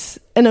sometimes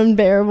an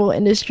unbearable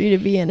industry to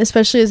be in,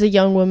 especially as a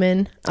young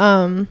woman.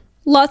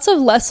 Lots of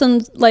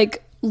lessons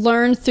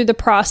learned through the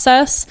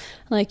process.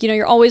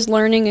 You're always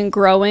learning and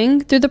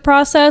growing through the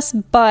process,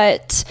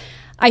 but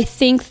I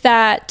think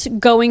that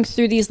going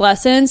through these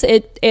lessons,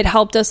 it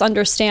helped us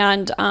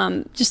understand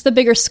just the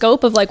bigger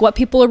scope of what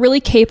people are really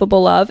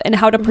capable of and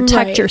how to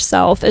protect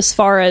yourself, as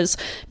far as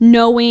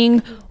knowing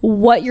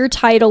what your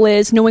title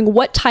is, knowing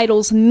what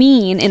titles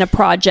mean in a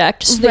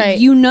project, so that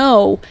you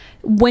know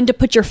when to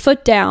put your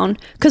foot down.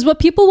 Because what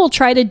people will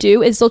try to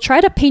do is they'll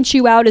try to paint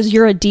you out as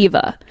you're a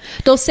diva.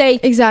 They'll say,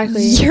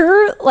 exactly,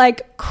 you're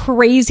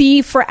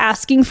crazy for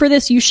asking for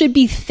this. You should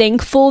be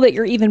thankful that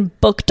you're even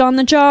booked on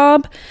the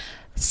job.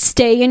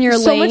 stay in your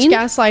so lane. So much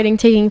gaslighting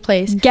taking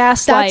place.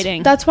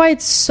 Gaslighting. That's why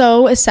it's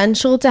so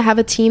essential to have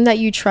a team that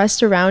you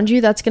trust around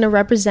you that's going to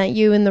represent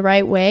you in the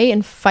right way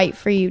and fight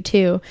for you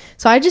too.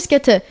 So I just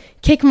get to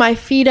kick my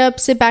feet up,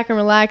 sit back and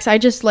relax. I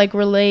just like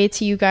relay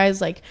to you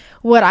guys like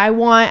what I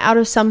want out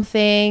of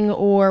something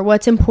or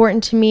what's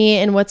important to me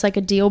and what's like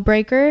a deal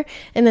breaker.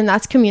 And then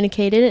that's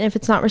communicated. And if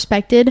it's not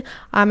respected,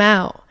 I'm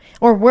out.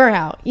 Or we're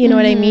out. You know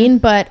what I mean?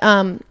 But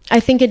I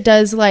think it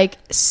does like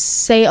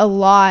say a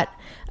lot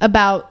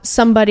about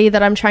somebody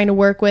that I'm trying to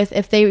work with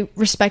if they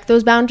respect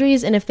those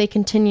boundaries and if they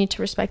continue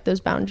to respect those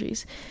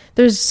boundaries.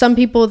 There's some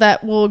people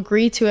that will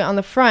agree to it on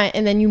the front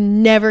and then you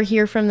never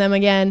hear from them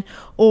again,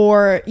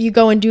 or you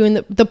go and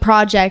do the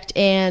project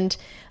and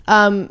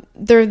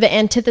they're the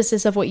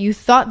antithesis of what you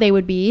thought they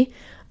would be.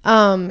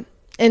 And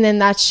then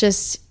that's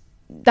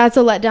a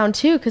letdown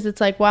too, because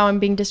it's like, wow, I'm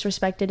being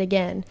disrespected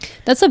again.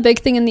 That's a big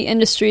thing in the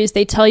industry is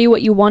they tell you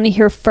what you want to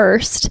hear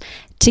first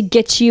to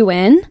get you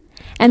in.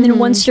 And then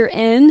once you're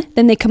in,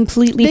 then they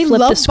completely flip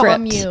the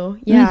script. They love bomb you.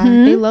 Yeah,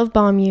 they love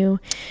bomb you.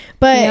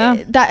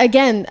 But that,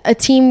 again, a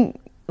team,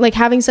 like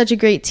having such a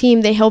great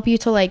team, they help you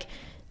to like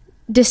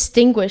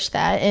distinguish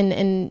that.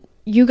 And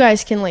you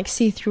guys can like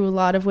see through a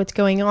lot of what's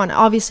going on.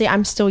 Obviously,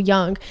 I'm still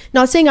young.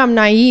 Not saying I'm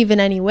naive in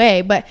any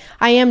way, but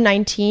I am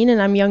 19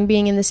 and I'm young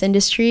being in this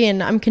industry.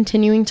 And I'm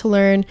continuing to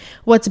learn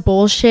what's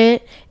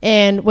bullshit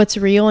and what's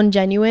real and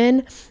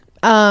genuine.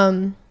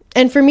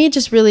 And for me, it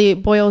just really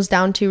boils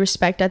down to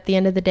respect at the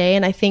end of the day.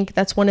 And I think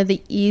that's one of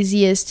the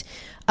easiest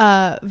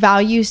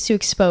values to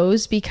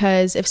expose,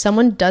 because if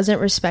someone doesn't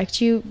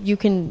respect you, you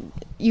can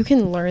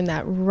learn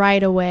that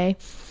right away.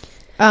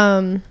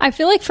 I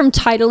feel like from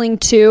titling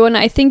too, and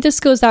I think this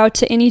goes out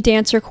to any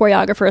dancer,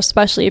 choreographer,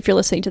 especially if you're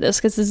listening to this,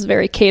 because this is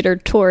very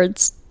catered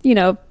towards, you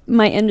know,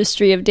 my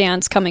industry of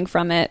dance coming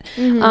from it.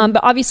 But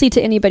obviously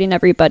to anybody and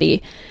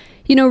everybody,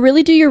 you know,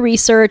 really do your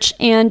research.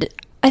 And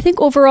I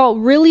think overall,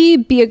 really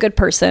be a good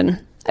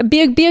person.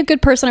 Be a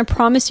good person. I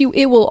promise you,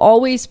 it will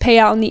always pay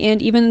out in the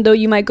end, even though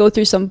you might go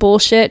through some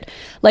bullshit.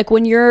 Like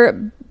when you're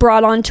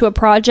brought onto a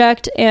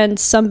project and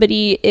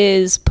somebody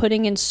is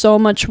putting in so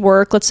much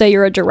work, let's say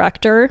you're a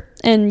director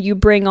and you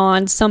bring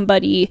on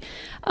somebody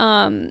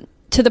to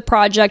the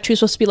project who's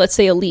supposed to be, let's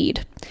say, a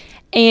lead.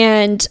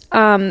 And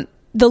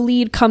the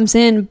lead comes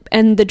in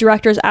and the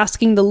director is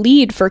asking the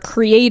lead for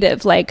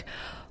creative, like,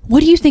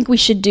 what do you think we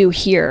should do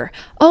here?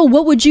 Oh,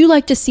 what would you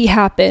like to see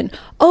happen?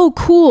 Oh,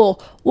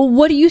 cool. Well,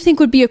 what do you think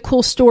would be a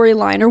cool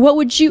storyline? Or what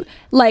would you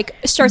like?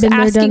 Starts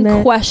asking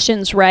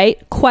questions,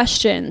 right?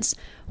 Questions.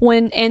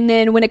 And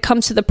then when it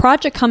comes to the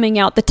project coming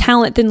out, the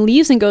talent then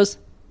leaves and goes,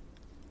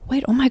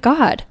 wait, oh my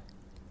God,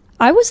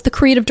 I was the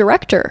creative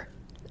director,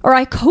 or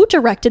I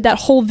co-directed that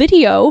whole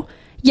video.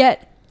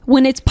 Yet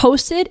when it's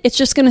posted, it's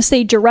just going to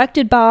say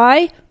directed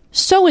by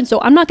so-and-so.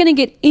 I'm not going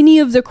to get any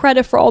of the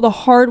credit for all the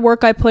hard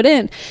work I put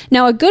in.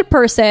 Now, a good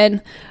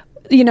person,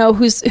 you know,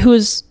 who's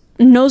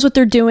knows what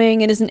they're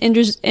doing and is an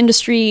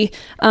industry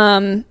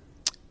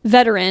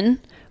veteran,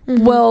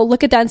 will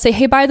look at that and say,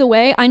 hey, by the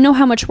way, I know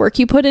how much work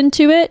you put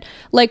into it.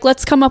 Like,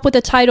 let's come up with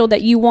a title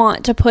that you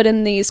want to put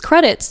in these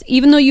credits,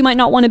 even though you might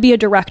not want to be a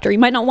director. You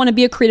might not want to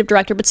be a creative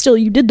director, but still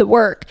you did the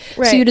work.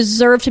 Right. So you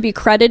deserve to be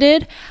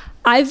credited.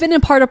 I've been a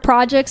part of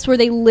projects where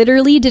they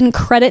literally didn't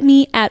credit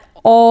me at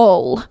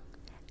all.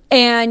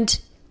 And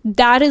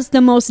that is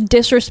the most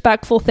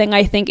disrespectful thing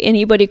I think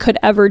anybody could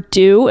ever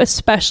do,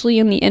 especially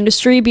in the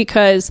industry,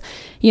 because,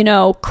 you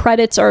know,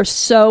 credits are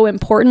so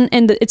important.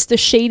 And it's the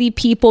shady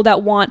people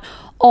that want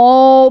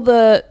all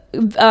the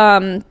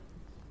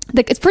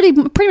it's pretty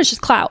much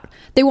just clout.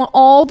 They want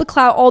all the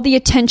clout, all the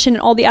attention,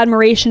 and all the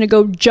admiration to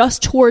go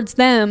just towards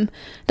them,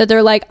 that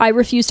they're like, I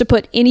refuse to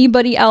put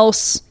anybody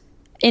else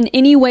in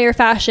any way or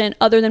fashion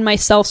other than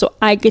myself, so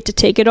I get to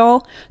take it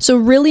all. So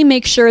really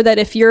make sure that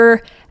if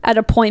you're at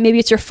a point, maybe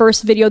it's your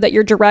first video that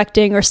you're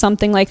directing or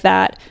something like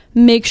that,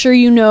 make sure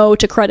you know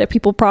to credit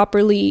people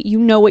properly. You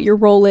know what your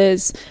role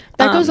is.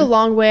 That goes a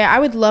long way. I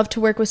would love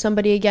to work with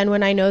somebody again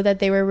when I know that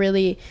they were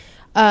really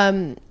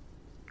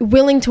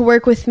willing to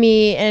work with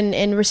me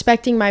and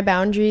respecting my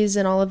boundaries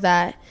and all of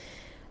that.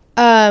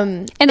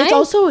 And it's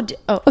also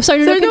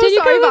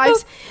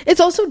it's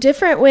also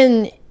different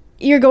when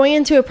you're going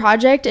into a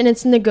project and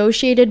it's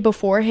negotiated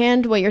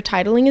beforehand what your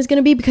titling is going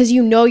to be, because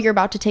you know you're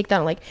about to take that.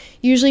 Like,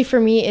 usually for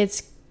me,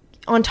 it's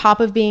on top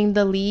of being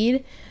the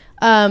lead,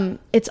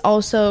 it's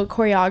also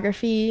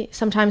choreography,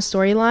 sometimes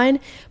storyline.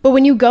 But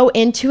when you go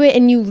into it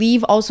and you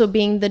leave also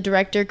being the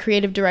director,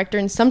 creative director,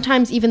 and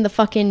sometimes even the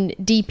fucking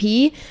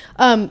DP,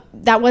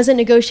 that wasn't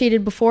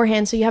negotiated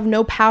beforehand, so you have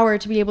no power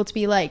to be able to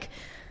be like,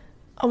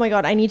 oh my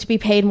God, I need to be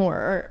paid more,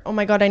 or oh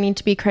my God, I need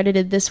to be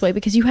credited this way,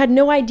 because you had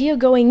no idea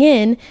going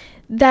in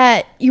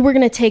that you were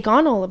going to take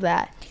on all of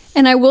that.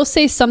 And I will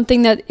say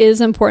something that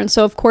is important.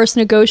 So, of course,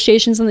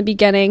 negotiations in the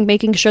beginning,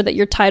 making sure that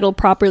you're titled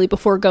properly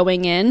before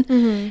going in,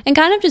 and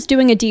kind of just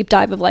doing a deep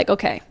dive of like,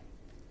 okay,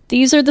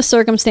 these are the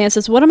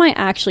circumstances. What am I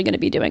actually going to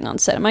be doing on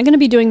set? Am I going to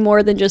be doing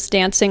more than just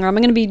dancing, or am I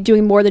going to be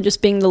doing more than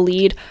just being the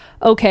lead?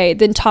 Okay,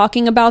 then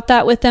talking about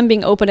that with them,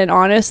 being open and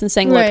honest and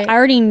saying, look, I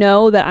already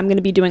know that I'm going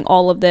to be doing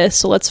all of this,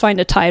 so let's find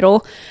a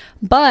title.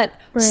 But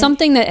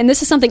something that, and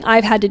this is something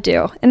I've had to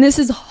do, and this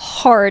is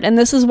hard, and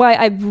this is why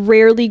I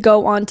rarely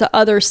go on to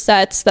other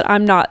sets that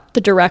I'm not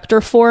the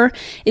director for,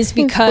 is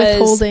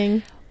because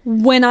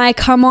when I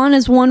come on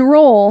as one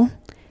role,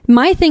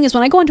 my thing is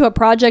when I go into a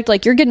project,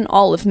 like, you're getting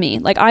all of me.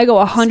 Like, I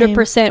go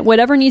 100%,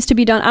 whatever needs to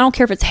be done. I don't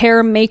care if it's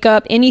hair,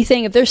 makeup,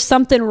 anything. If there's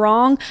something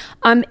wrong,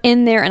 I'm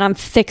in there and I'm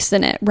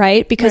fixing it,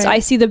 right? Because I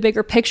see the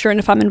bigger picture, and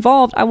if I'm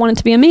involved, I want it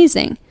to be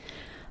amazing.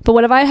 But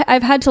what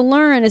I've had to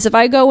learn is if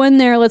I go in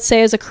there, let's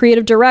say as a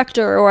creative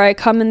director, or I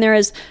come in there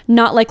as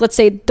not like, let's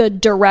say, the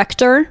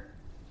director,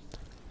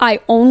 I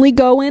only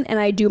go in and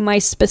I do my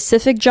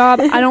specific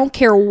job. I don't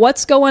care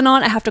what's going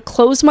on. I have to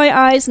close my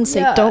eyes and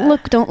say, don't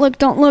look, don't look,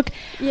 don't look.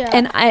 Yeah.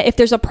 And if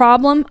there's a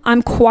problem,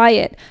 I'm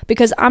quiet,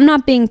 because I'm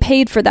not being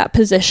paid for that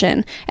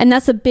position. And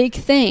that's a big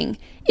thing.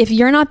 If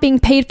you're not being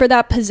paid for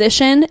that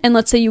position, and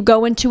let's say you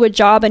go into a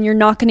job and you're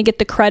not going to get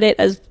the credit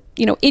as,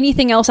 you know,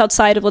 anything else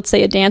outside of, let's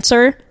say, a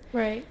dancer.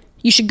 Right.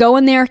 You should go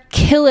in there,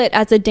 kill it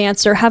as a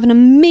dancer, have an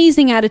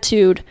amazing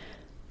attitude,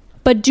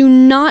 but do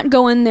not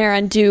go in there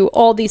and do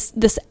all this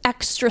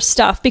extra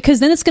stuff,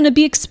 because then it's going to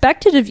be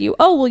expected of you.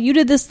 Oh, well, you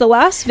did this the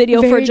last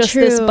video for just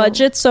this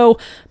budget, so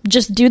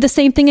just do the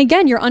same thing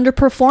again. You're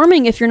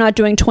underperforming if you're not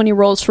doing 20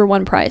 roles for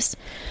one price.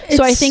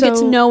 So I think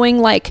it's knowing,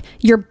 like,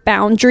 your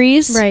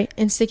boundaries. Right,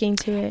 and sticking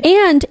to it.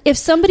 And if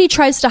somebody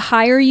tries to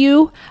hire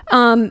you,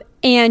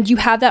 and you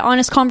have that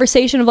honest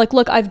conversation of like,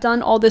 look, I've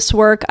done all this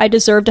work, I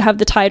deserve to have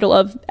the title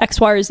of X,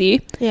 Y, or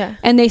Z. Yeah.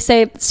 And they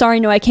say, sorry,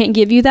 no, I can't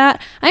give you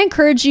that. I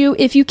encourage you,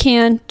 if you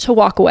can, to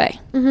walk away.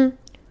 Mm-hmm.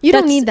 You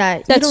don't need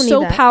that. That's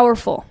so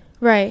powerful.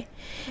 Right.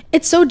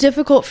 It's so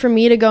difficult for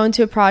me to go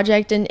into a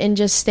project and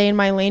just stay in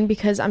my lane,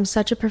 because I'm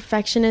such a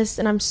perfectionist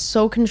and I'm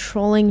so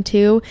controlling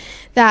too,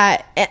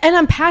 that, and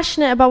I'm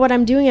passionate about what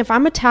I'm doing. If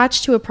I'm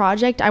attached to a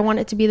project, I want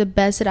it to be the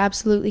best it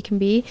absolutely can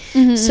be.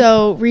 Mm-hmm.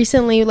 So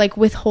recently, like,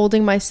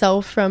 withholding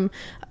myself from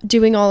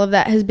doing all of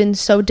that has been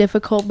so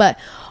difficult. But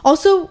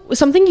also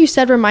something you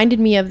said reminded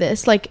me of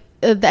this, like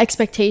the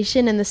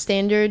expectation and the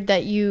standard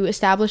that you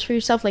establish for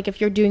yourself. Like,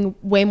 if you're doing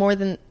way more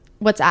than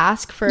what's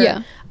asked for,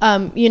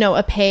 you know,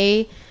 a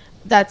pay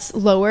that's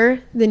lower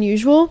than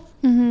usual,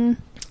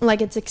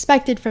 like, it's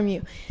expected from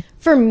you.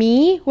 For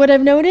me, what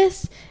I've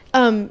noticed,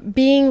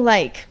 being,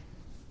 like,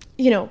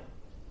 you know,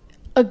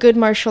 a good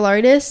martial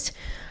artist,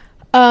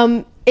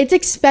 it's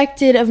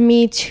expected of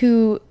me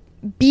to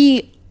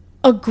be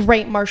a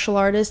great martial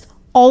artist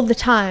all the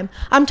time.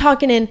 I'm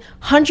talking in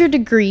 100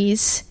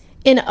 degrees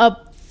in a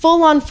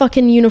full-on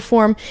fucking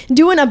uniform,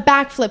 doing a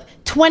backflip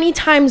 20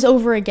 times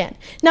over again.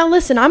 Now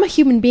listen, I'm a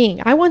human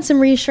being. I want some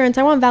reassurance.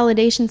 I want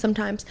validation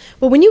sometimes.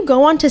 But when you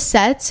go onto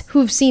sets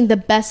who've seen the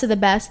best of the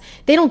best,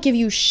 they don't give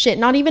you shit,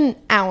 not even an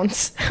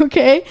ounce,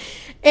 okay?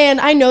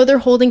 And I know they're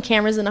holding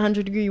cameras in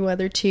 100-degree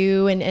weather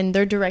too, and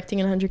they're directing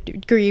in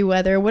 100-degree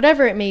weather,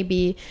 whatever it may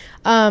be.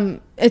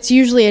 It's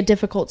usually a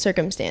difficult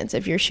circumstance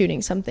if you're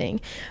shooting something.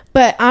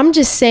 But I'm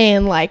just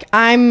saying, like,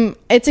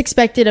 it's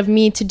expected of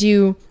me to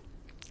do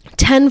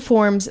 10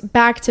 forms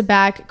back to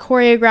back,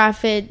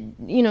 choreograph it,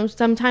 you know,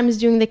 sometimes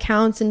doing the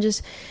counts and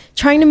just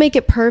trying to make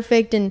it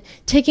perfect and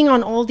taking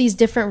on all these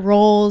different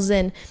roles.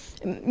 And,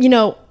 you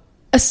know,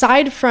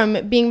 aside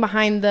from being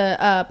behind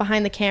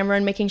the camera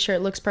and making sure it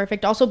looks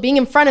perfect, also being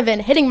in front of it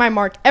and hitting my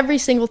mark every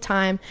single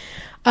time.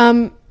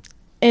 And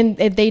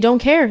they don't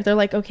care. They're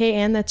like, okay,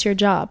 Anne, that's your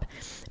job.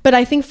 But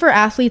I think for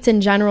athletes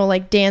in general,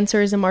 like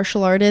dancers and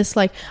martial artists,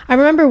 like, I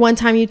remember one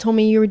time you told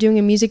me you were doing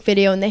a music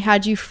video and they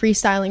had you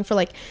freestyling for,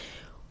 like,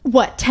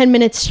 10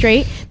 minutes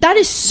straight? That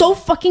is so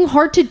fucking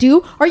hard to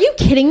do. Are you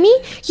kidding me?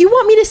 You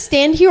want me to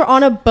stand here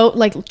on a boat,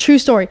 like, true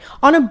story,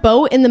 on a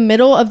boat in the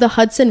middle of the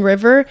Hudson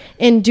River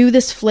and do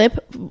this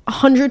flip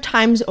 100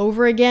 times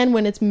over again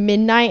when it's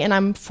midnight and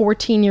I'm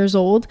 14 years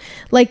old?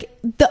 Like,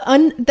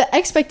 the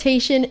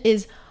expectation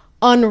is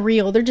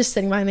unreal. They're just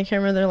sitting behind the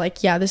camera. They're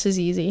like, yeah, this is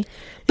easy.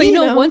 But you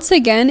know, once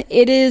again,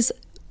 it is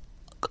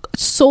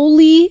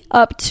solely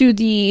up to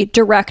the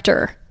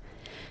director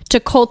to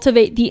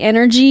cultivate the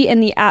energy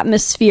and the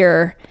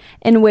atmosphere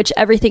in which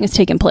everything is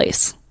taking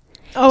place.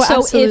 Oh, so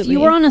absolutely. If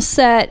you are on a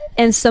set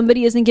and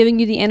somebody isn't giving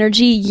you the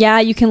energy,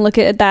 yeah, you can look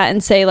at that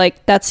and say,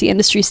 like, that's the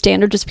industry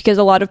standard, just because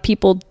a lot of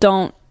people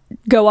don't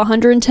go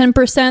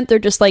 110%. They're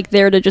just, like,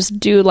 there to just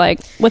do,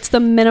 like, what's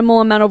the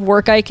minimal amount of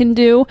work I can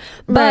do.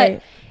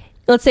 But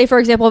let's say, for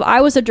example, if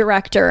I was a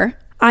director,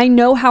 I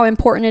know how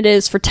important it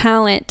is for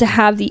talent to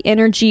have the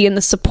energy and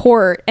the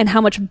support, and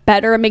how much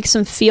better it makes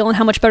them feel and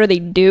how much better they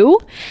do.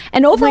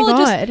 And overall,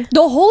 just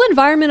the whole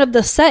environment of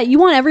the set, I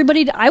want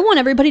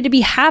everybody to be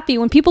happy.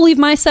 When people leave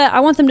my set, I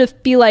want them to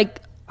be like,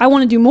 I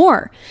want to do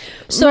more.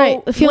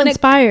 So feel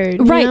inspired.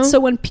 You know? So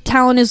when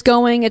talent is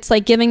going, it's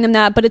like giving them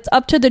that, but it's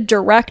up to the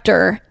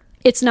director.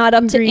 It's not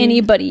up to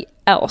anybody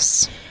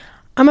else.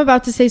 I'm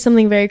about to say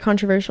something very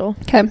controversial.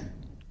 Okay.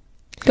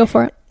 Go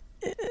for it.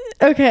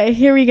 Okay,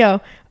 here we go.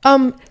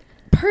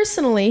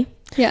 personally,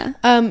 Yeah.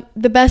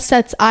 the best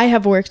sets I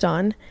have worked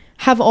on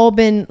have all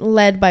been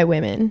led by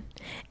women.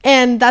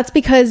 And that's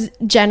because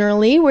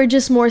generally we're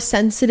just more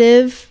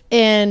sensitive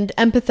and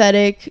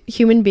empathetic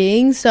human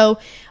beings. So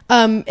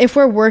if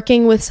we're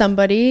working with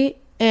somebody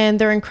and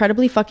they're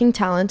incredibly fucking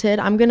talented,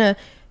 I'm going to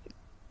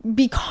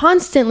be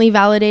constantly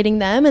validating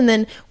them. And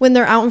then when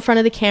they're out in front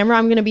of the camera,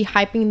 I'm going to be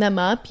hyping them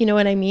up. You know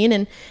what I mean?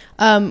 And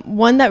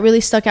one that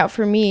really stuck out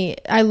for me,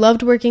 I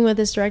loved working with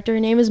this director. Her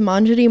name is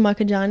Manjari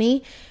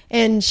Makajani.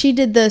 And she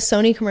did the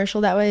Sony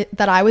commercial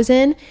that I was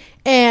in.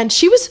 And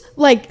she was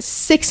like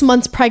 6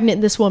 months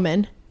pregnant, this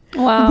woman.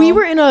 Wow. We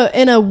were in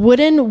a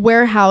wooden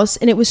warehouse,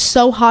 and it was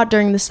so hot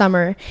during the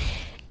summer.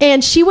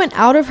 And she went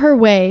out of her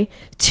way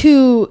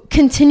to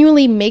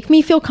continually make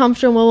me feel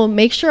comfortable,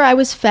 make sure I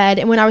was fed,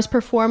 and when I was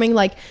performing,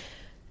 like,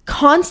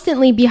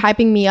 constantly be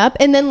hyping me up.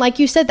 And then, like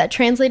you said, that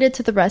translated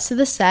to the rest of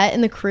the set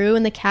and the crew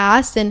and the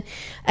cast, and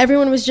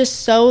everyone was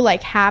just so,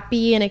 like,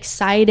 happy and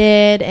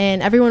excited,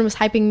 and everyone was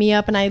hyping me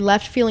up, and I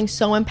left feeling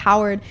so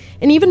empowered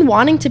and even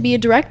wanting to be a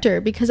director,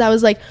 because I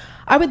was like,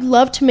 I would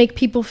love to make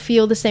people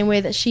feel the same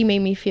way that she made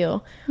me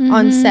feel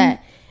on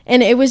set.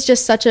 And it was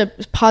just such a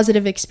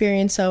positive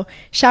experience. So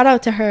shout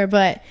out to her.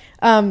 But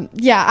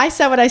yeah, I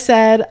said what I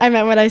said. I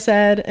meant what I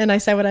said. And I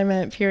said what I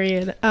meant,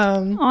 period.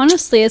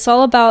 Honestly, it's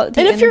all about the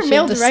and if you're a energy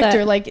male of the director,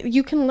 set. like,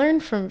 you can learn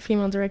from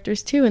female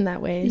directors too in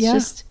that way. It's Yeah.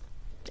 just,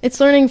 it's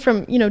learning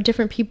from, you know,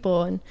 different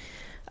people. And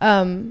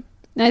And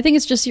I think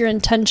it's just your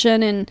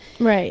intention and,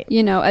 right.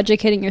 you know,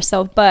 educating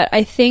yourself. But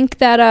I think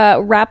that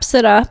wraps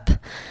it up.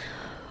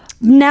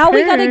 Now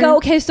we gotta go.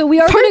 Okay, so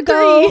we are Part gonna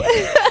go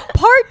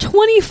part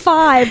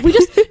 25. We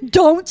just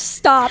don't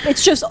stop.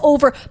 It's just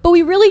over. But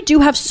we really do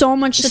have so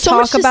much to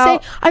talk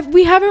about.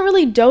 We haven't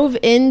really dove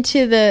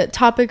into the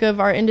topic of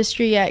our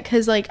industry yet,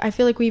 because, like, I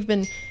feel like we've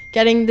been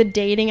getting the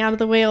dating out of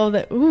the way. All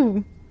that.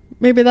 Ooh,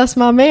 maybe that's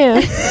my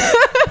man.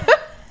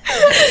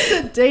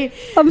 Date.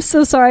 I'm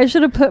so sorry. I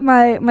should have put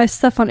my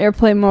stuff on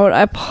airplane mode.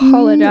 I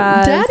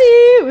apologize.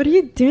 Daddy, what are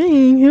you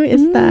doing? Who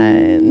is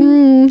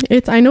that?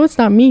 It's. I know it's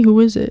not me. Who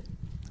is it?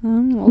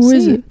 We'll Who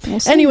is see. it? We'll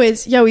see.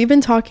 Anyways, yeah, we've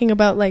been talking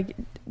about, like,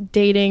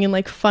 dating and,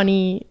 like,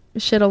 funny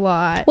shit a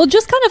lot. Well,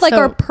 just kind of like So,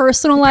 our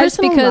personal lives,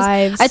 because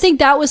I think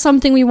that was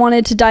something we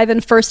wanted to dive in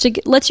first to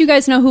let you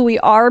guys know who we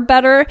are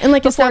better, and,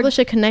 like, before, establish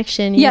a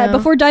connection. You know?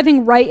 before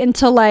diving right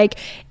into, like,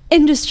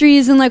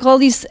 industries and, like, all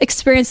these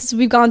experiences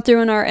we've gone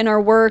through in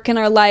our work and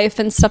our life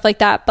and stuff like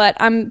that. But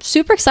I'm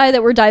super excited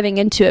that we're diving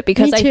into it,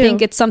 because Me I too.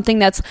 think it's something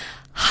that's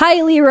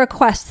highly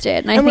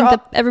requested, and I think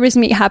that everybody's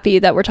gonna be happy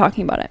that we're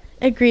talking about it.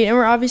 Agreed. And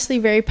we're obviously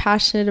very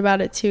passionate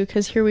about it too,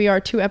 because here we are,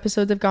 2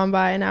 episodes have gone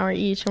by, an hour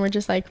each, and we're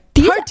just like,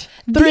 part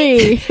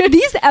 3.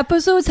 These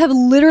episodes have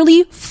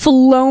literally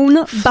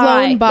flown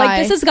by. by.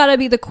 Like, this has got to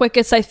be the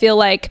quickest, I feel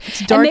like. It's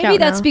dark and maybe out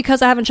that's now.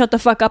 because I haven't shut the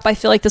fuck up, I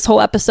feel like, this whole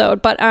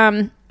episode. But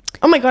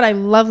oh my god, I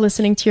love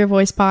listening to your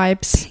voice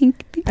pipes.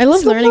 thank I love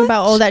you so learning much.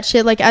 about all that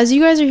shit. Like, as you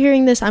guys are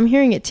hearing this, I'm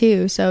hearing it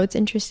too, so it's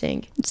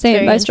interesting. Same,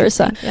 Very vice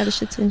versa. interesting. Yeah, this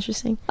shit's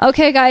interesting.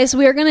 Okay, guys,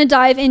 we are going to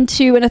dive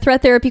into a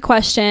threat therapy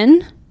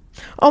question.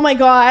 Oh my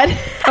god.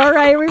 All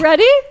right, we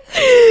ready?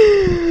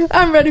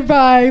 I'm ready,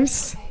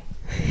 vibes.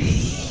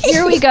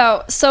 Here we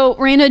go. So,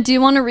 Raina, do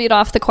you want to read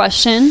off the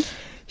question?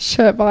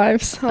 Shut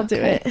vibes. I'll do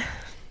Okay. it.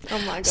 Oh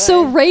my god.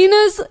 So,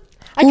 Raina's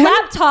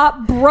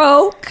laptop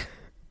broke.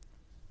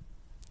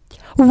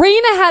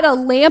 Raina had a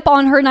lamp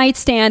on her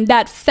nightstand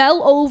that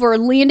fell over,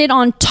 landed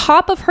on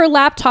top of her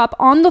laptop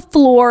on the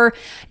floor,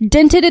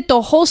 dented it. The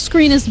whole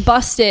screen is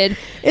busted.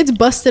 It's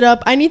busted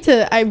up. I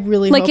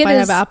really Like, hope it I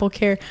have is- Apple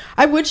Care.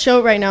 I would show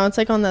it right now. It's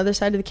like on the other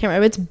side of the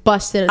camera. It's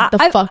busted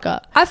fuck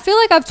up. I feel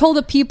like I've told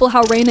the people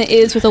how Raina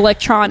is with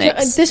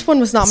electronics. This one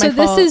was not my So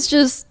fault. this is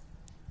just,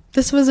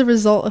 This was a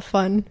result of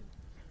fun.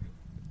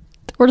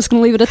 we're just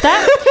going to leave it at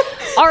that.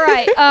 All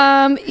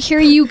right. Here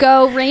you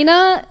go.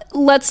 Raina,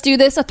 let's do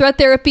this. A threat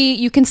therapy.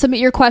 You can submit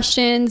your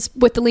questions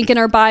with the link in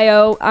our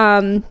bio.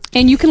 And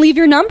you can leave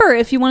your number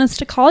if you want us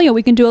to call you.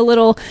 We can do a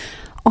little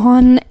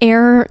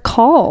on-air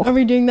call. Are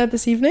we doing that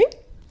this evening?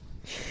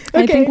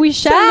 I think we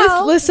so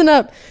shall. listen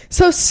up.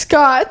 So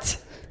Scott,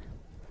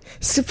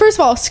 first of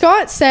all,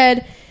 Scott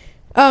said,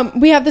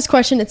 we have this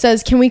question. It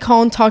says, can we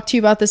call and talk to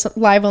you about this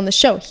live on the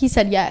show? He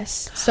said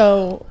yes.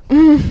 So,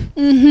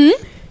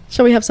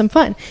 shall we have some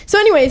fun? So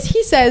anyways,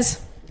 he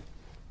says,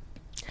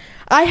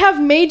 I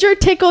have major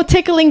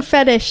tickling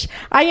fetish.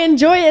 I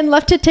enjoy and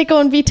love to tickle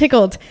and be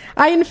tickled.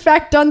 I in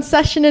fact done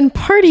session in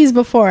parties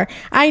before.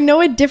 I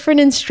know it different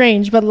and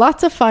strange, but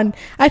lots of fun.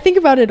 I think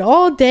about it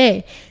all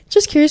day.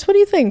 Just curious, what do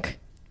you think?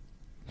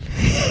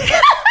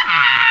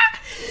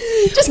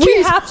 Just We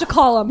curious. have to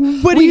call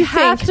him. What do we you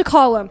have think? to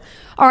call him.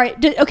 All right.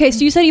 Okay,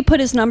 so you said he put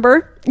his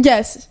number.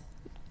 Yes.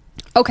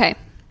 Okay.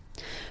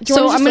 Do you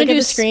So want to I'm just gonna look at do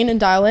the screen and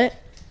dial it?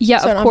 Yeah,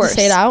 So I of don't have to course.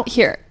 say it out?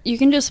 Here, you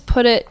can just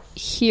put it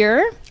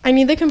here. I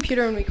need the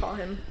computer when we call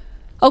him.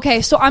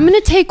 Okay, so I'm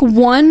gonna take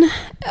one.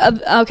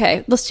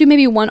 Okay, let's do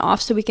maybe one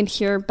off so we can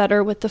hear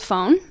better with the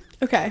phone.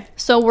 Okay.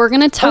 So we're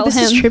going to tell this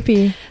him. is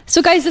trippy.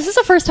 So guys, this is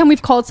the first time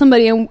we've called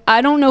somebody, and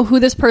I don't know who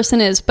this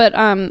person is, but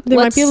They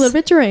might be a little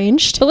bit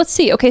deranged. But let's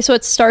see. Okay, so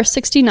it's star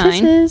 69.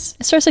 Kisses.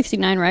 It's star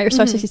 69, right? Or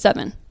star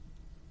 67?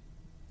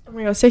 Oh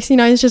my god,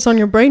 69 is just on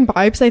your brain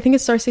vibes. I think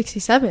it's star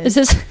 67. Is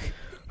this...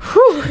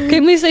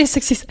 Can we say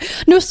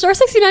 67? No, star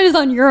 69 is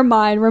on your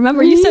mind.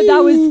 Remember, you said that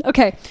was...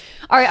 Okay.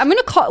 All right, I'm going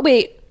to call...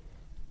 Wait.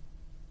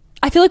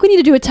 I feel like we need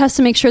to do a test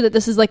to make sure that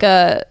this is like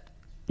a...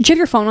 Do you have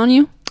your phone on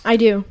you? I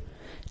do.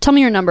 Tell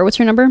me your number. What's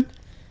your number?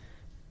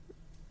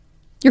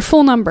 Your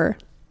full number.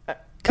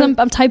 Because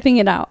I'm typing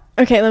it out.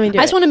 Okay, let me do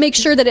it. I just want to make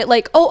sure that it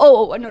like...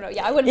 Oh, no.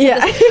 Yeah, I wouldn't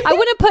put this, I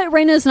wouldn't put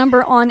Raina's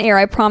number on air.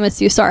 I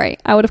promise you. Sorry.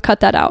 I would have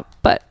cut that out.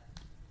 But...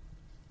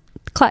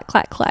 Clack,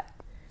 clack, clack.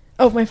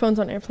 Oh, my phone's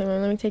on airplane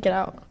mode. Let me take it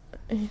out.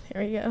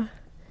 There we go.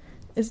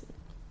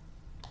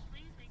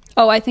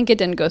 Oh, I think it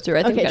didn't go through.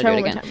 I think Okay, I try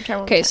gotta do one it more again. time. Try one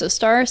more Okay, time. so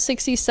star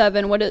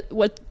 67. What?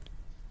 Oh,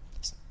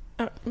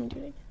 let me do it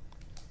again.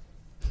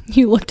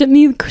 You looked at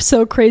me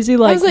so crazy,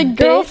 like I was like, "Bitch,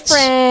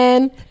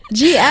 girlfriend.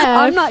 GF.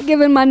 I'm not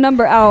giving my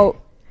number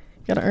out.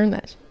 Gotta earn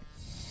that.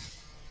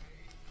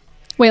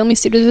 Wait, let me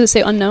see. Does it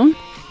say unknown?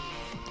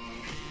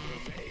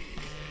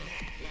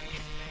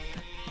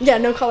 Yeah,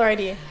 no caller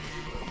ID.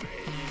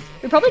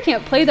 We probably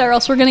can't play that, or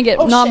else we're gonna get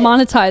Oh, not shit.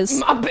 monetized.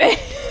 My bad.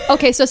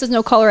 Okay, so it says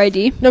no caller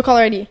ID. No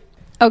caller ID.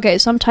 Okay,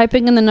 so I'm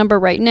typing in the number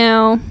right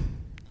now.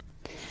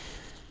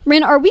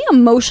 Raina, are we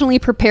emotionally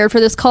prepared for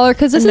this caller?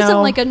 Because this isn't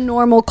No. like a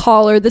normal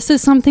caller. This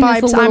is something that's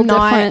a Vibes, little I'm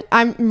not. different.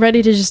 I'm I'm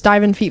ready to just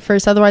dive in feet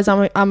first. Otherwise,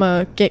 I'm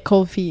a get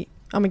cold feet.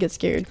 I'm gonna get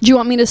scared. Do you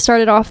want me to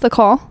start it off the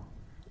call,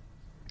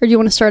 or do you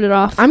want to start it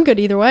off? I'm good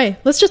either way.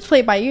 Let's just play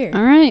it by ear.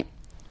 All right.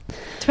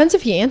 Depends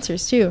if he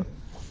answers too.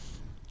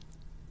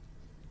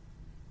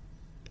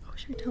 Oh,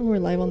 should we tell him we're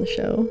live on the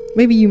show?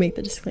 Maybe you make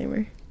the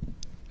disclaimer.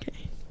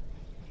 Okay.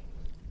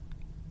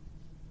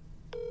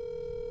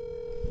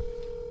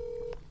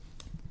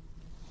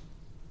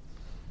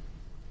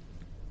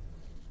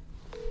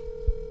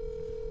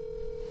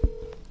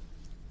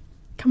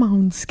 Come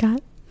on,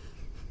 Scott.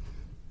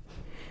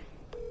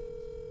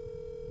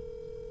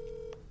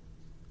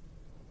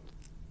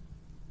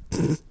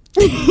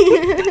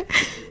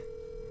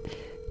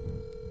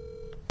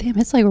 Damn,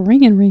 it's like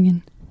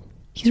ringing.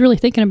 He's really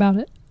thinking about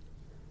it.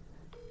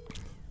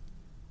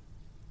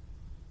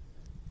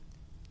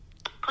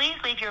 Please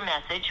leave your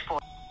message for.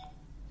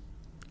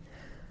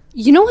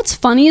 You know what's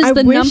funny is I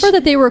the wish- number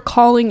that they were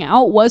calling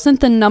out wasn't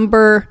the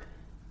number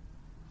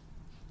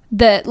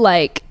that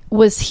like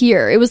was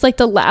here. It was like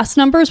the last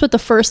numbers, but the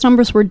first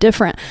numbers were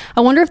different.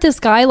 I wonder if this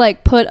guy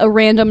like put a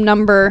random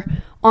number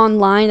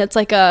online that's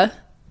like a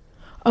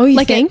Oh, you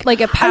like think?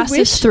 it passes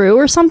wish- through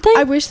or something.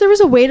 I wish there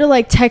was a way to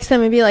like text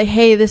them and be like,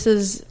 "Hey, this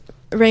is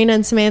Raina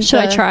and Samantha." Should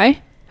I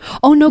try?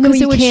 Oh no, because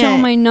you it would show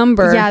can't. my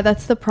number. Yeah,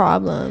 that's the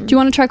problem. Do you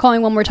want to try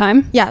calling one more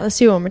time? Yeah, let's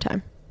do it one more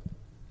time.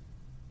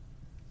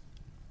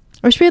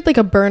 I wish we had like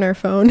a burner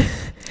phone.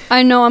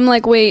 I know. I'm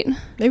like, wait.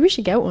 Maybe we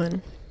should get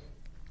one.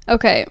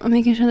 Okay, I'm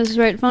making sure this is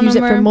the right phone Use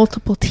number. it for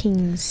multiple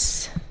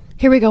teams.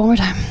 Here we go. One more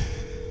time.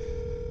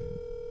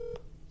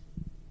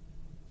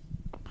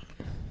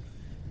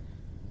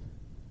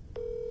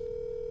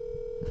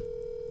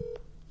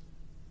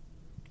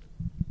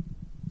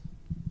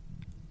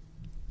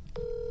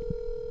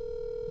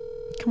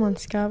 Come on,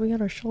 Scott. We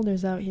got our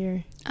shoulders out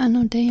here. I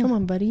know. Damn. Come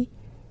on, buddy.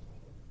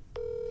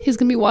 He's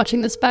gonna be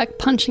watching this back,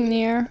 punching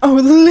the air.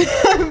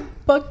 Oh,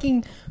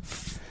 fucking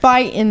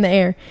fight in the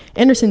air.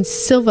 Anderson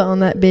Silva on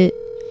that bit.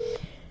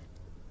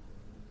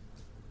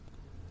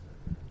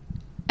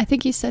 I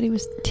think he said he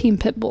was Team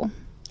Pitbull.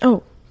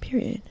 Oh,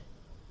 period.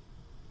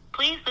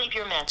 Please leave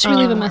your message. Should we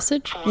leave a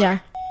message? Yeah.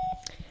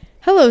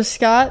 Hello,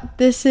 Scott.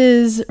 This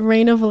is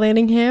Raina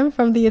Vallandigham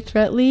from the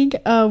Threat League.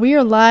 We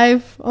are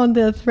live on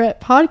the Threat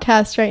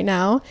podcast right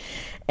now.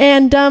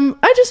 And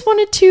I just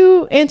wanted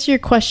to answer your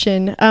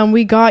question.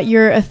 We got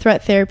your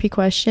threat therapy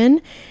question.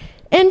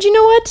 And you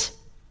know what?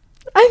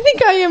 I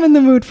think I am in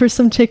the mood for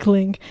some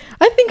tickling.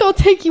 I think I'll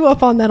take you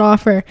up on that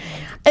offer.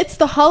 It's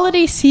the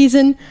holiday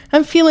season.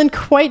 I'm feeling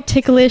quite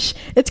ticklish.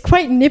 It's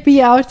quite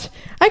nippy out.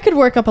 I could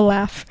work up a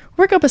laugh.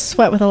 Work up a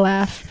sweat with a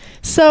laugh.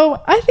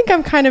 So I think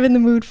I'm kind of in the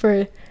mood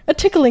for a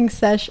tickling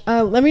sesh.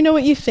 Let me know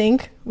what you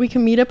think. We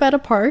can meet up at a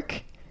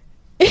park.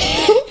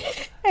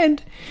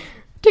 And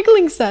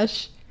tickling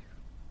sesh.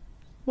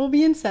 We'll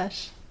be in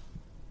sesh.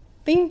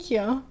 Thank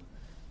you.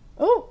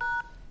 Oh.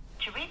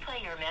 To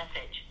replay your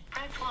message,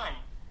 press 1.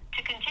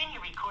 To continue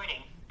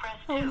recording, press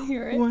 2. I want to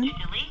hear it. One. To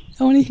delete,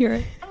 I want to hear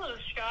it. Hello,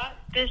 Scott.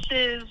 This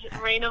is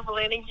Raina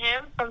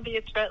Vallandigham from the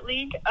Threat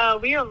League.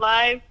 We are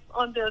live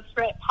on the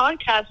Threat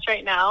podcast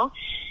right now.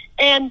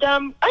 And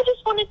I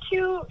just wanted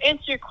to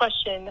answer your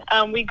question.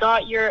 We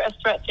got your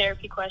threat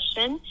therapy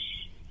question.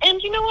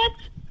 And you know what?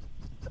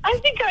 I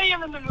think I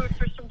am in the mood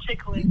for some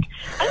tickling.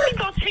 I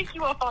think I'll take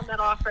you up on that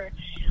offer.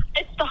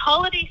 It's the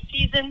holiday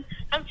season.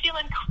 I'm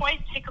feeling quite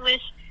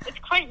ticklish. It's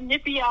quite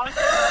nippy out.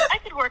 I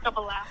could work up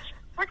a laugh.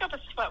 Work up a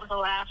sweat with a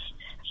laugh.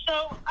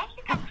 So I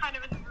think I'm kind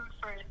of in the mood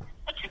for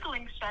a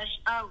tickling sesh.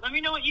 Let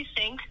me know what you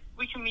think.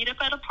 We can meet up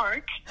at a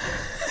park.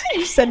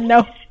 You said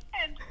no.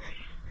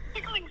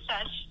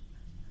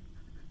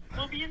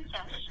 be in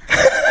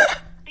touch.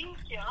 Thank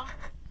you.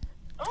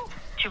 Oh,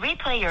 To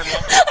replay your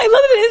message, I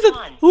love that it ends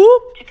press with 1.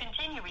 whoop. To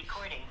continue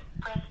recording,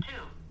 press 2.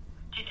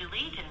 To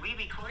delete and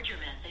re-record your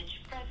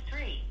message, press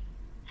 3.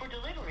 For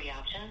delivery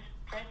options,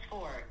 press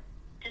 4.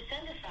 To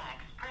send a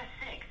fax, press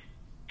 6.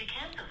 To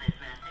cancel this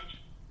message,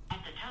 at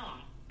the tone,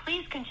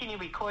 please continue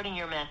recording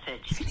your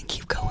message. I'm gonna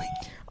keep going.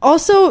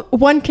 Also,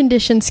 one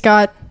condition,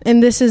 Scott,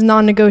 and this is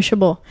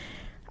non-negotiable.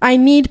 I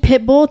need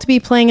Pitbull to be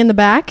playing in the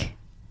back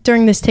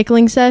during this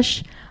tickling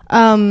sesh.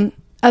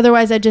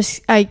 Otherwise,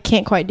 I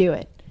can't quite do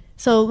it.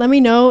 So let me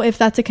know if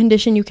that's a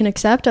condition you can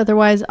accept.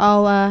 Otherwise,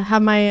 I'll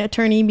have my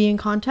attorney be in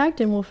contact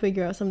and we'll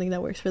figure out something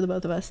that works for the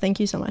both of us. Thank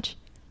you so much.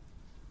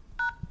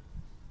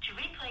 To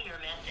replay your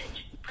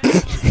message,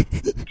 press 1.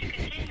 To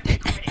continue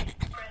recording,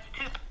 press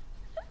 2.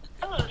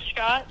 hello,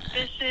 Scott.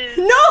 This is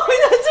No,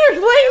 that's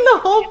replaying the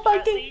whole Threat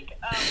fucking... League.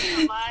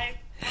 We're live.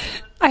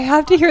 I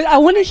have to hear. I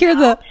want to hear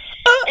the.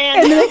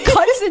 And then it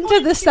cuts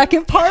into the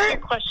second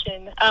part.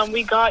 Question.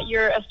 We got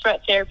your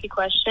threat therapy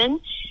question,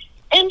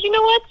 and you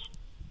know what?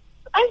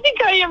 I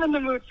think I am in the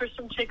mood for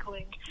some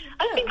tickling.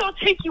 I think I'll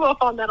take you up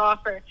on that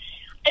offer.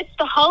 It's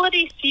the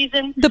holiday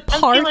season. The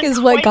I'm park feeling is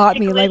what quite got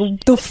me. ticklish.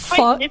 Like, the It's quite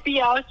fuck?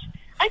 nippy out.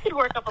 I could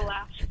work up a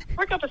laugh.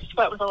 Work up a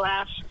sweat with a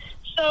laugh.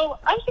 So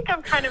I think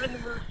I'm kind of in the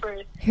mood for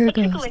Here a it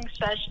goes. tickling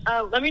sesh.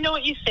 Let me know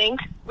what you think.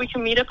 We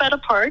can meet up at a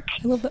park.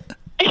 I love that.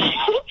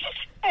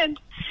 And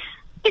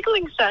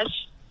tickling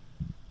sesh.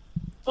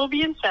 We'll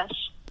be in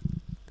sesh.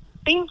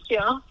 Thank you.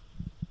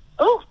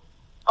 Oh,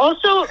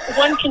 also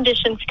one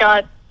condition,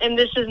 Scott, and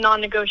this is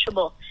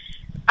non-negotiable.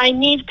 I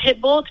need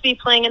Pitbull to be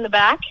playing in the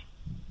back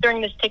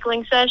during this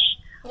tickling sesh.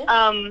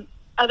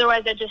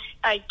 Otherwise,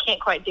 I can't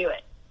quite do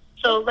it.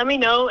 So let me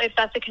know if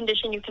that's a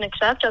condition you can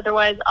accept.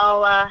 Otherwise,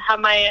 I'll have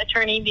my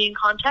attorney be in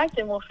contact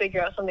and we'll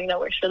figure out something that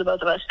works for the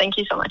both of us. Thank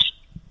you so much.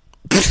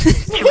 To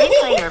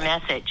replay your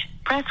message,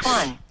 press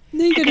 1.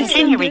 You To gonna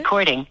continue send it?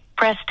 recording,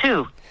 press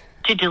 2.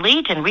 To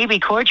delete and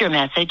re-record your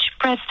message,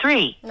 press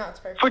 3. No, it's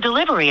perfect. For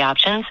delivery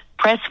options,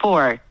 press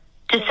 4.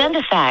 To send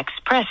a fax,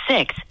 press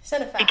 6.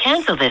 Send a To fax.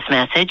 cancel this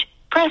message,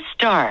 press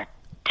star.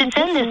 To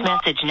send this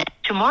message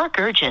to mark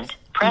urgent,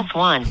 press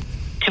 1.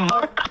 To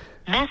mark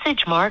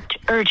message marked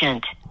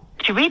urgent.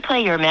 To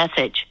replay your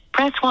message,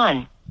 press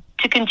 1.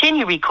 To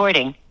continue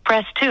recording,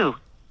 press 2.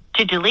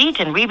 To delete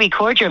and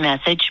re-record your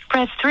message,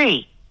 press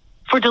 3.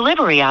 For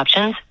delivery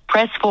options,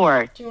 press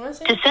 4. Do you want to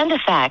say To send a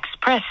fax,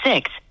 press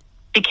 6.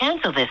 To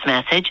cancel this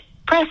message,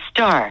 press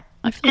star.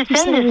 I feel like To you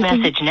send said this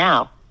everything. message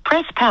now,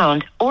 press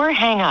pound or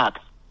hang up.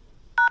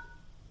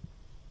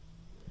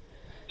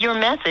 Your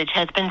message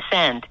has been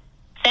sent.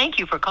 Thank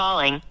you for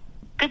calling.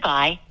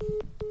 Goodbye.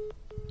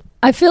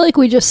 I feel like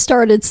we just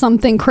started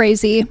something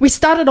crazy. We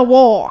started a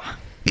war.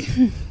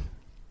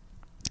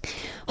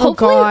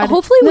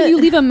 Hopefully when you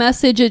leave a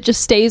message, it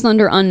just stays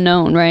under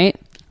unknown, right?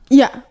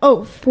 Yeah.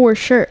 Oh, for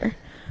sure.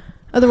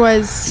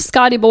 Otherwise,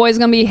 Scotty Boy's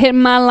gonna be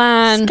hitting my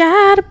line.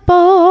 Scotty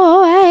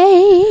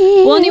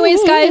boy. Well,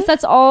 anyways, guys,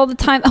 that's all the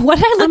time. What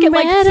did I look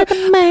at?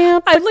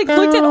 I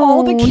looked at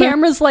all the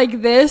cameras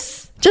like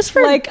this. Just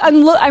for Like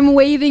I'm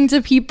waving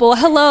to people.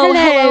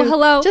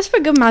 Hello. Just for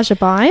good magic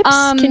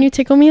vibes. Can you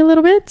tickle me a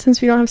little bit since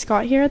we don't have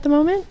Scott here at the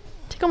moment?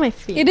 Tickle my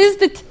feet. It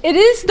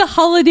is the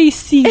holiday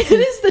season. It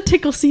is the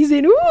tickle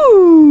season.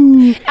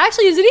 Ooh.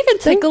 Actually, is it even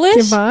ticklish?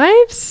 Good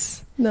vibes.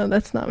 No,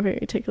 that's not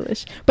very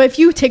ticklish. But if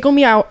you tickle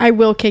me, I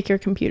will kick your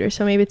computer.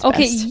 So maybe it's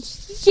Okay,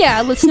 best.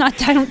 yeah, let's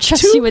not. I don't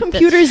trust Two you with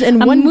computers this.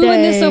 in I'm one moving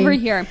this day. over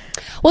here.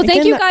 Well, thank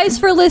Again, you that- guys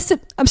for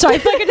listening. I'm sorry. I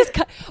feel like I just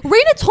cut.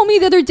 Raina told me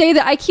the other day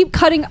that I keep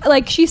cutting.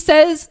 Like she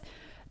says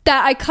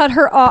that I cut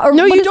her off. Or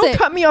No, what you is don't it?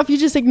 cut me off. You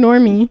just ignore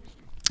me.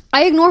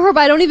 I ignore her,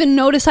 but I don't even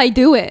notice I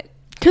do it.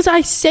 Because I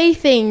say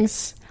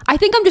things. I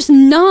think I'm just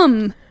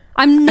numb.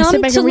 I'm I numb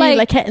sit back to and read like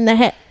like head in the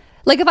head.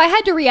 Like if I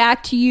had to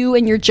react to you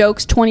and your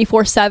jokes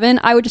 24/7,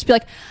 I would just be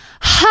like,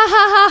 ha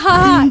ha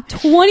ha ha,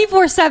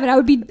 24/7. I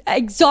would be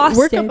exhausted.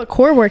 Work up a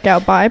core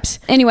workout, vibes.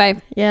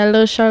 Anyway, Yeah,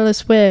 little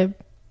Charlotte's Web.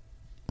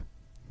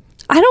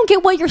 I don't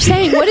get what you're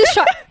saying. What is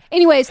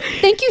Anyways,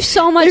 thank you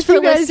so much If for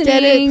you guys listening.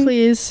 get it,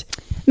 please.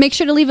 Make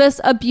sure to leave us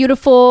a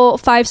beautiful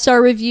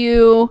 5-star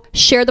review.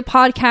 Share the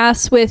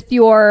podcast with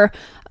your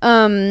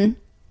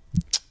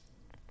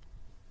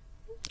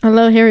I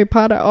love Harry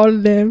Potter, all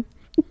of them.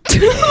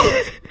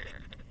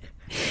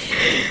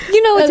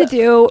 you know what to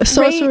do.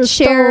 Sorcerer's Rate,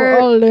 share,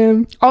 Stone, all of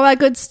them. all that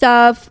good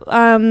stuff.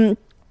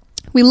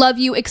 We love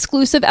you.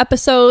 Exclusive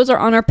episodes are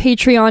on our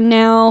Patreon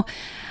now.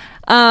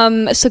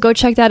 So go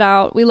check that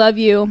out. We love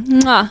you.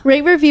 Mwah.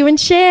 Rate, review, and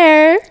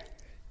share.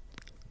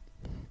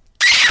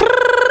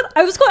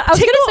 I was gonna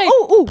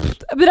say,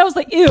 but I was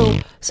like, ew.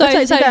 So I That's why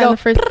decided I to did that in the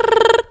first.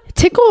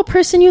 Tickle a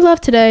person you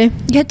love today.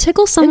 yeah,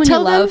 tickle someone And you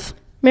tell them love.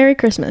 Merry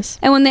Christmas.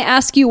 And when they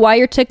ask you why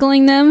you're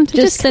tickling them,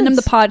 just send them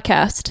the cause.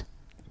 podcast.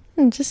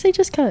 Just say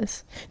just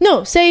cuz.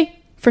 No, say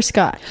for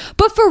Scott.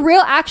 But for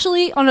real,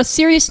 actually, on a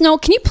serious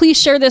note, can you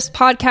please share this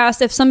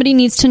podcast if somebody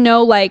needs to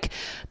know like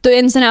the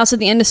ins and outs of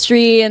the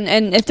industry, and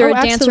if they're a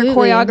dancer,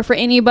 choreographer,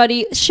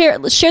 anybody, share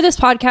this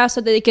podcast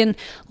so that they can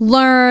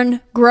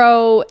learn,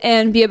 grow,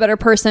 and be a better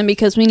person,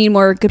 because we need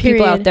more good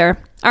people out there.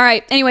 All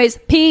right. Anyways,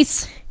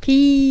 peace.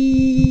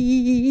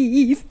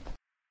 Peace.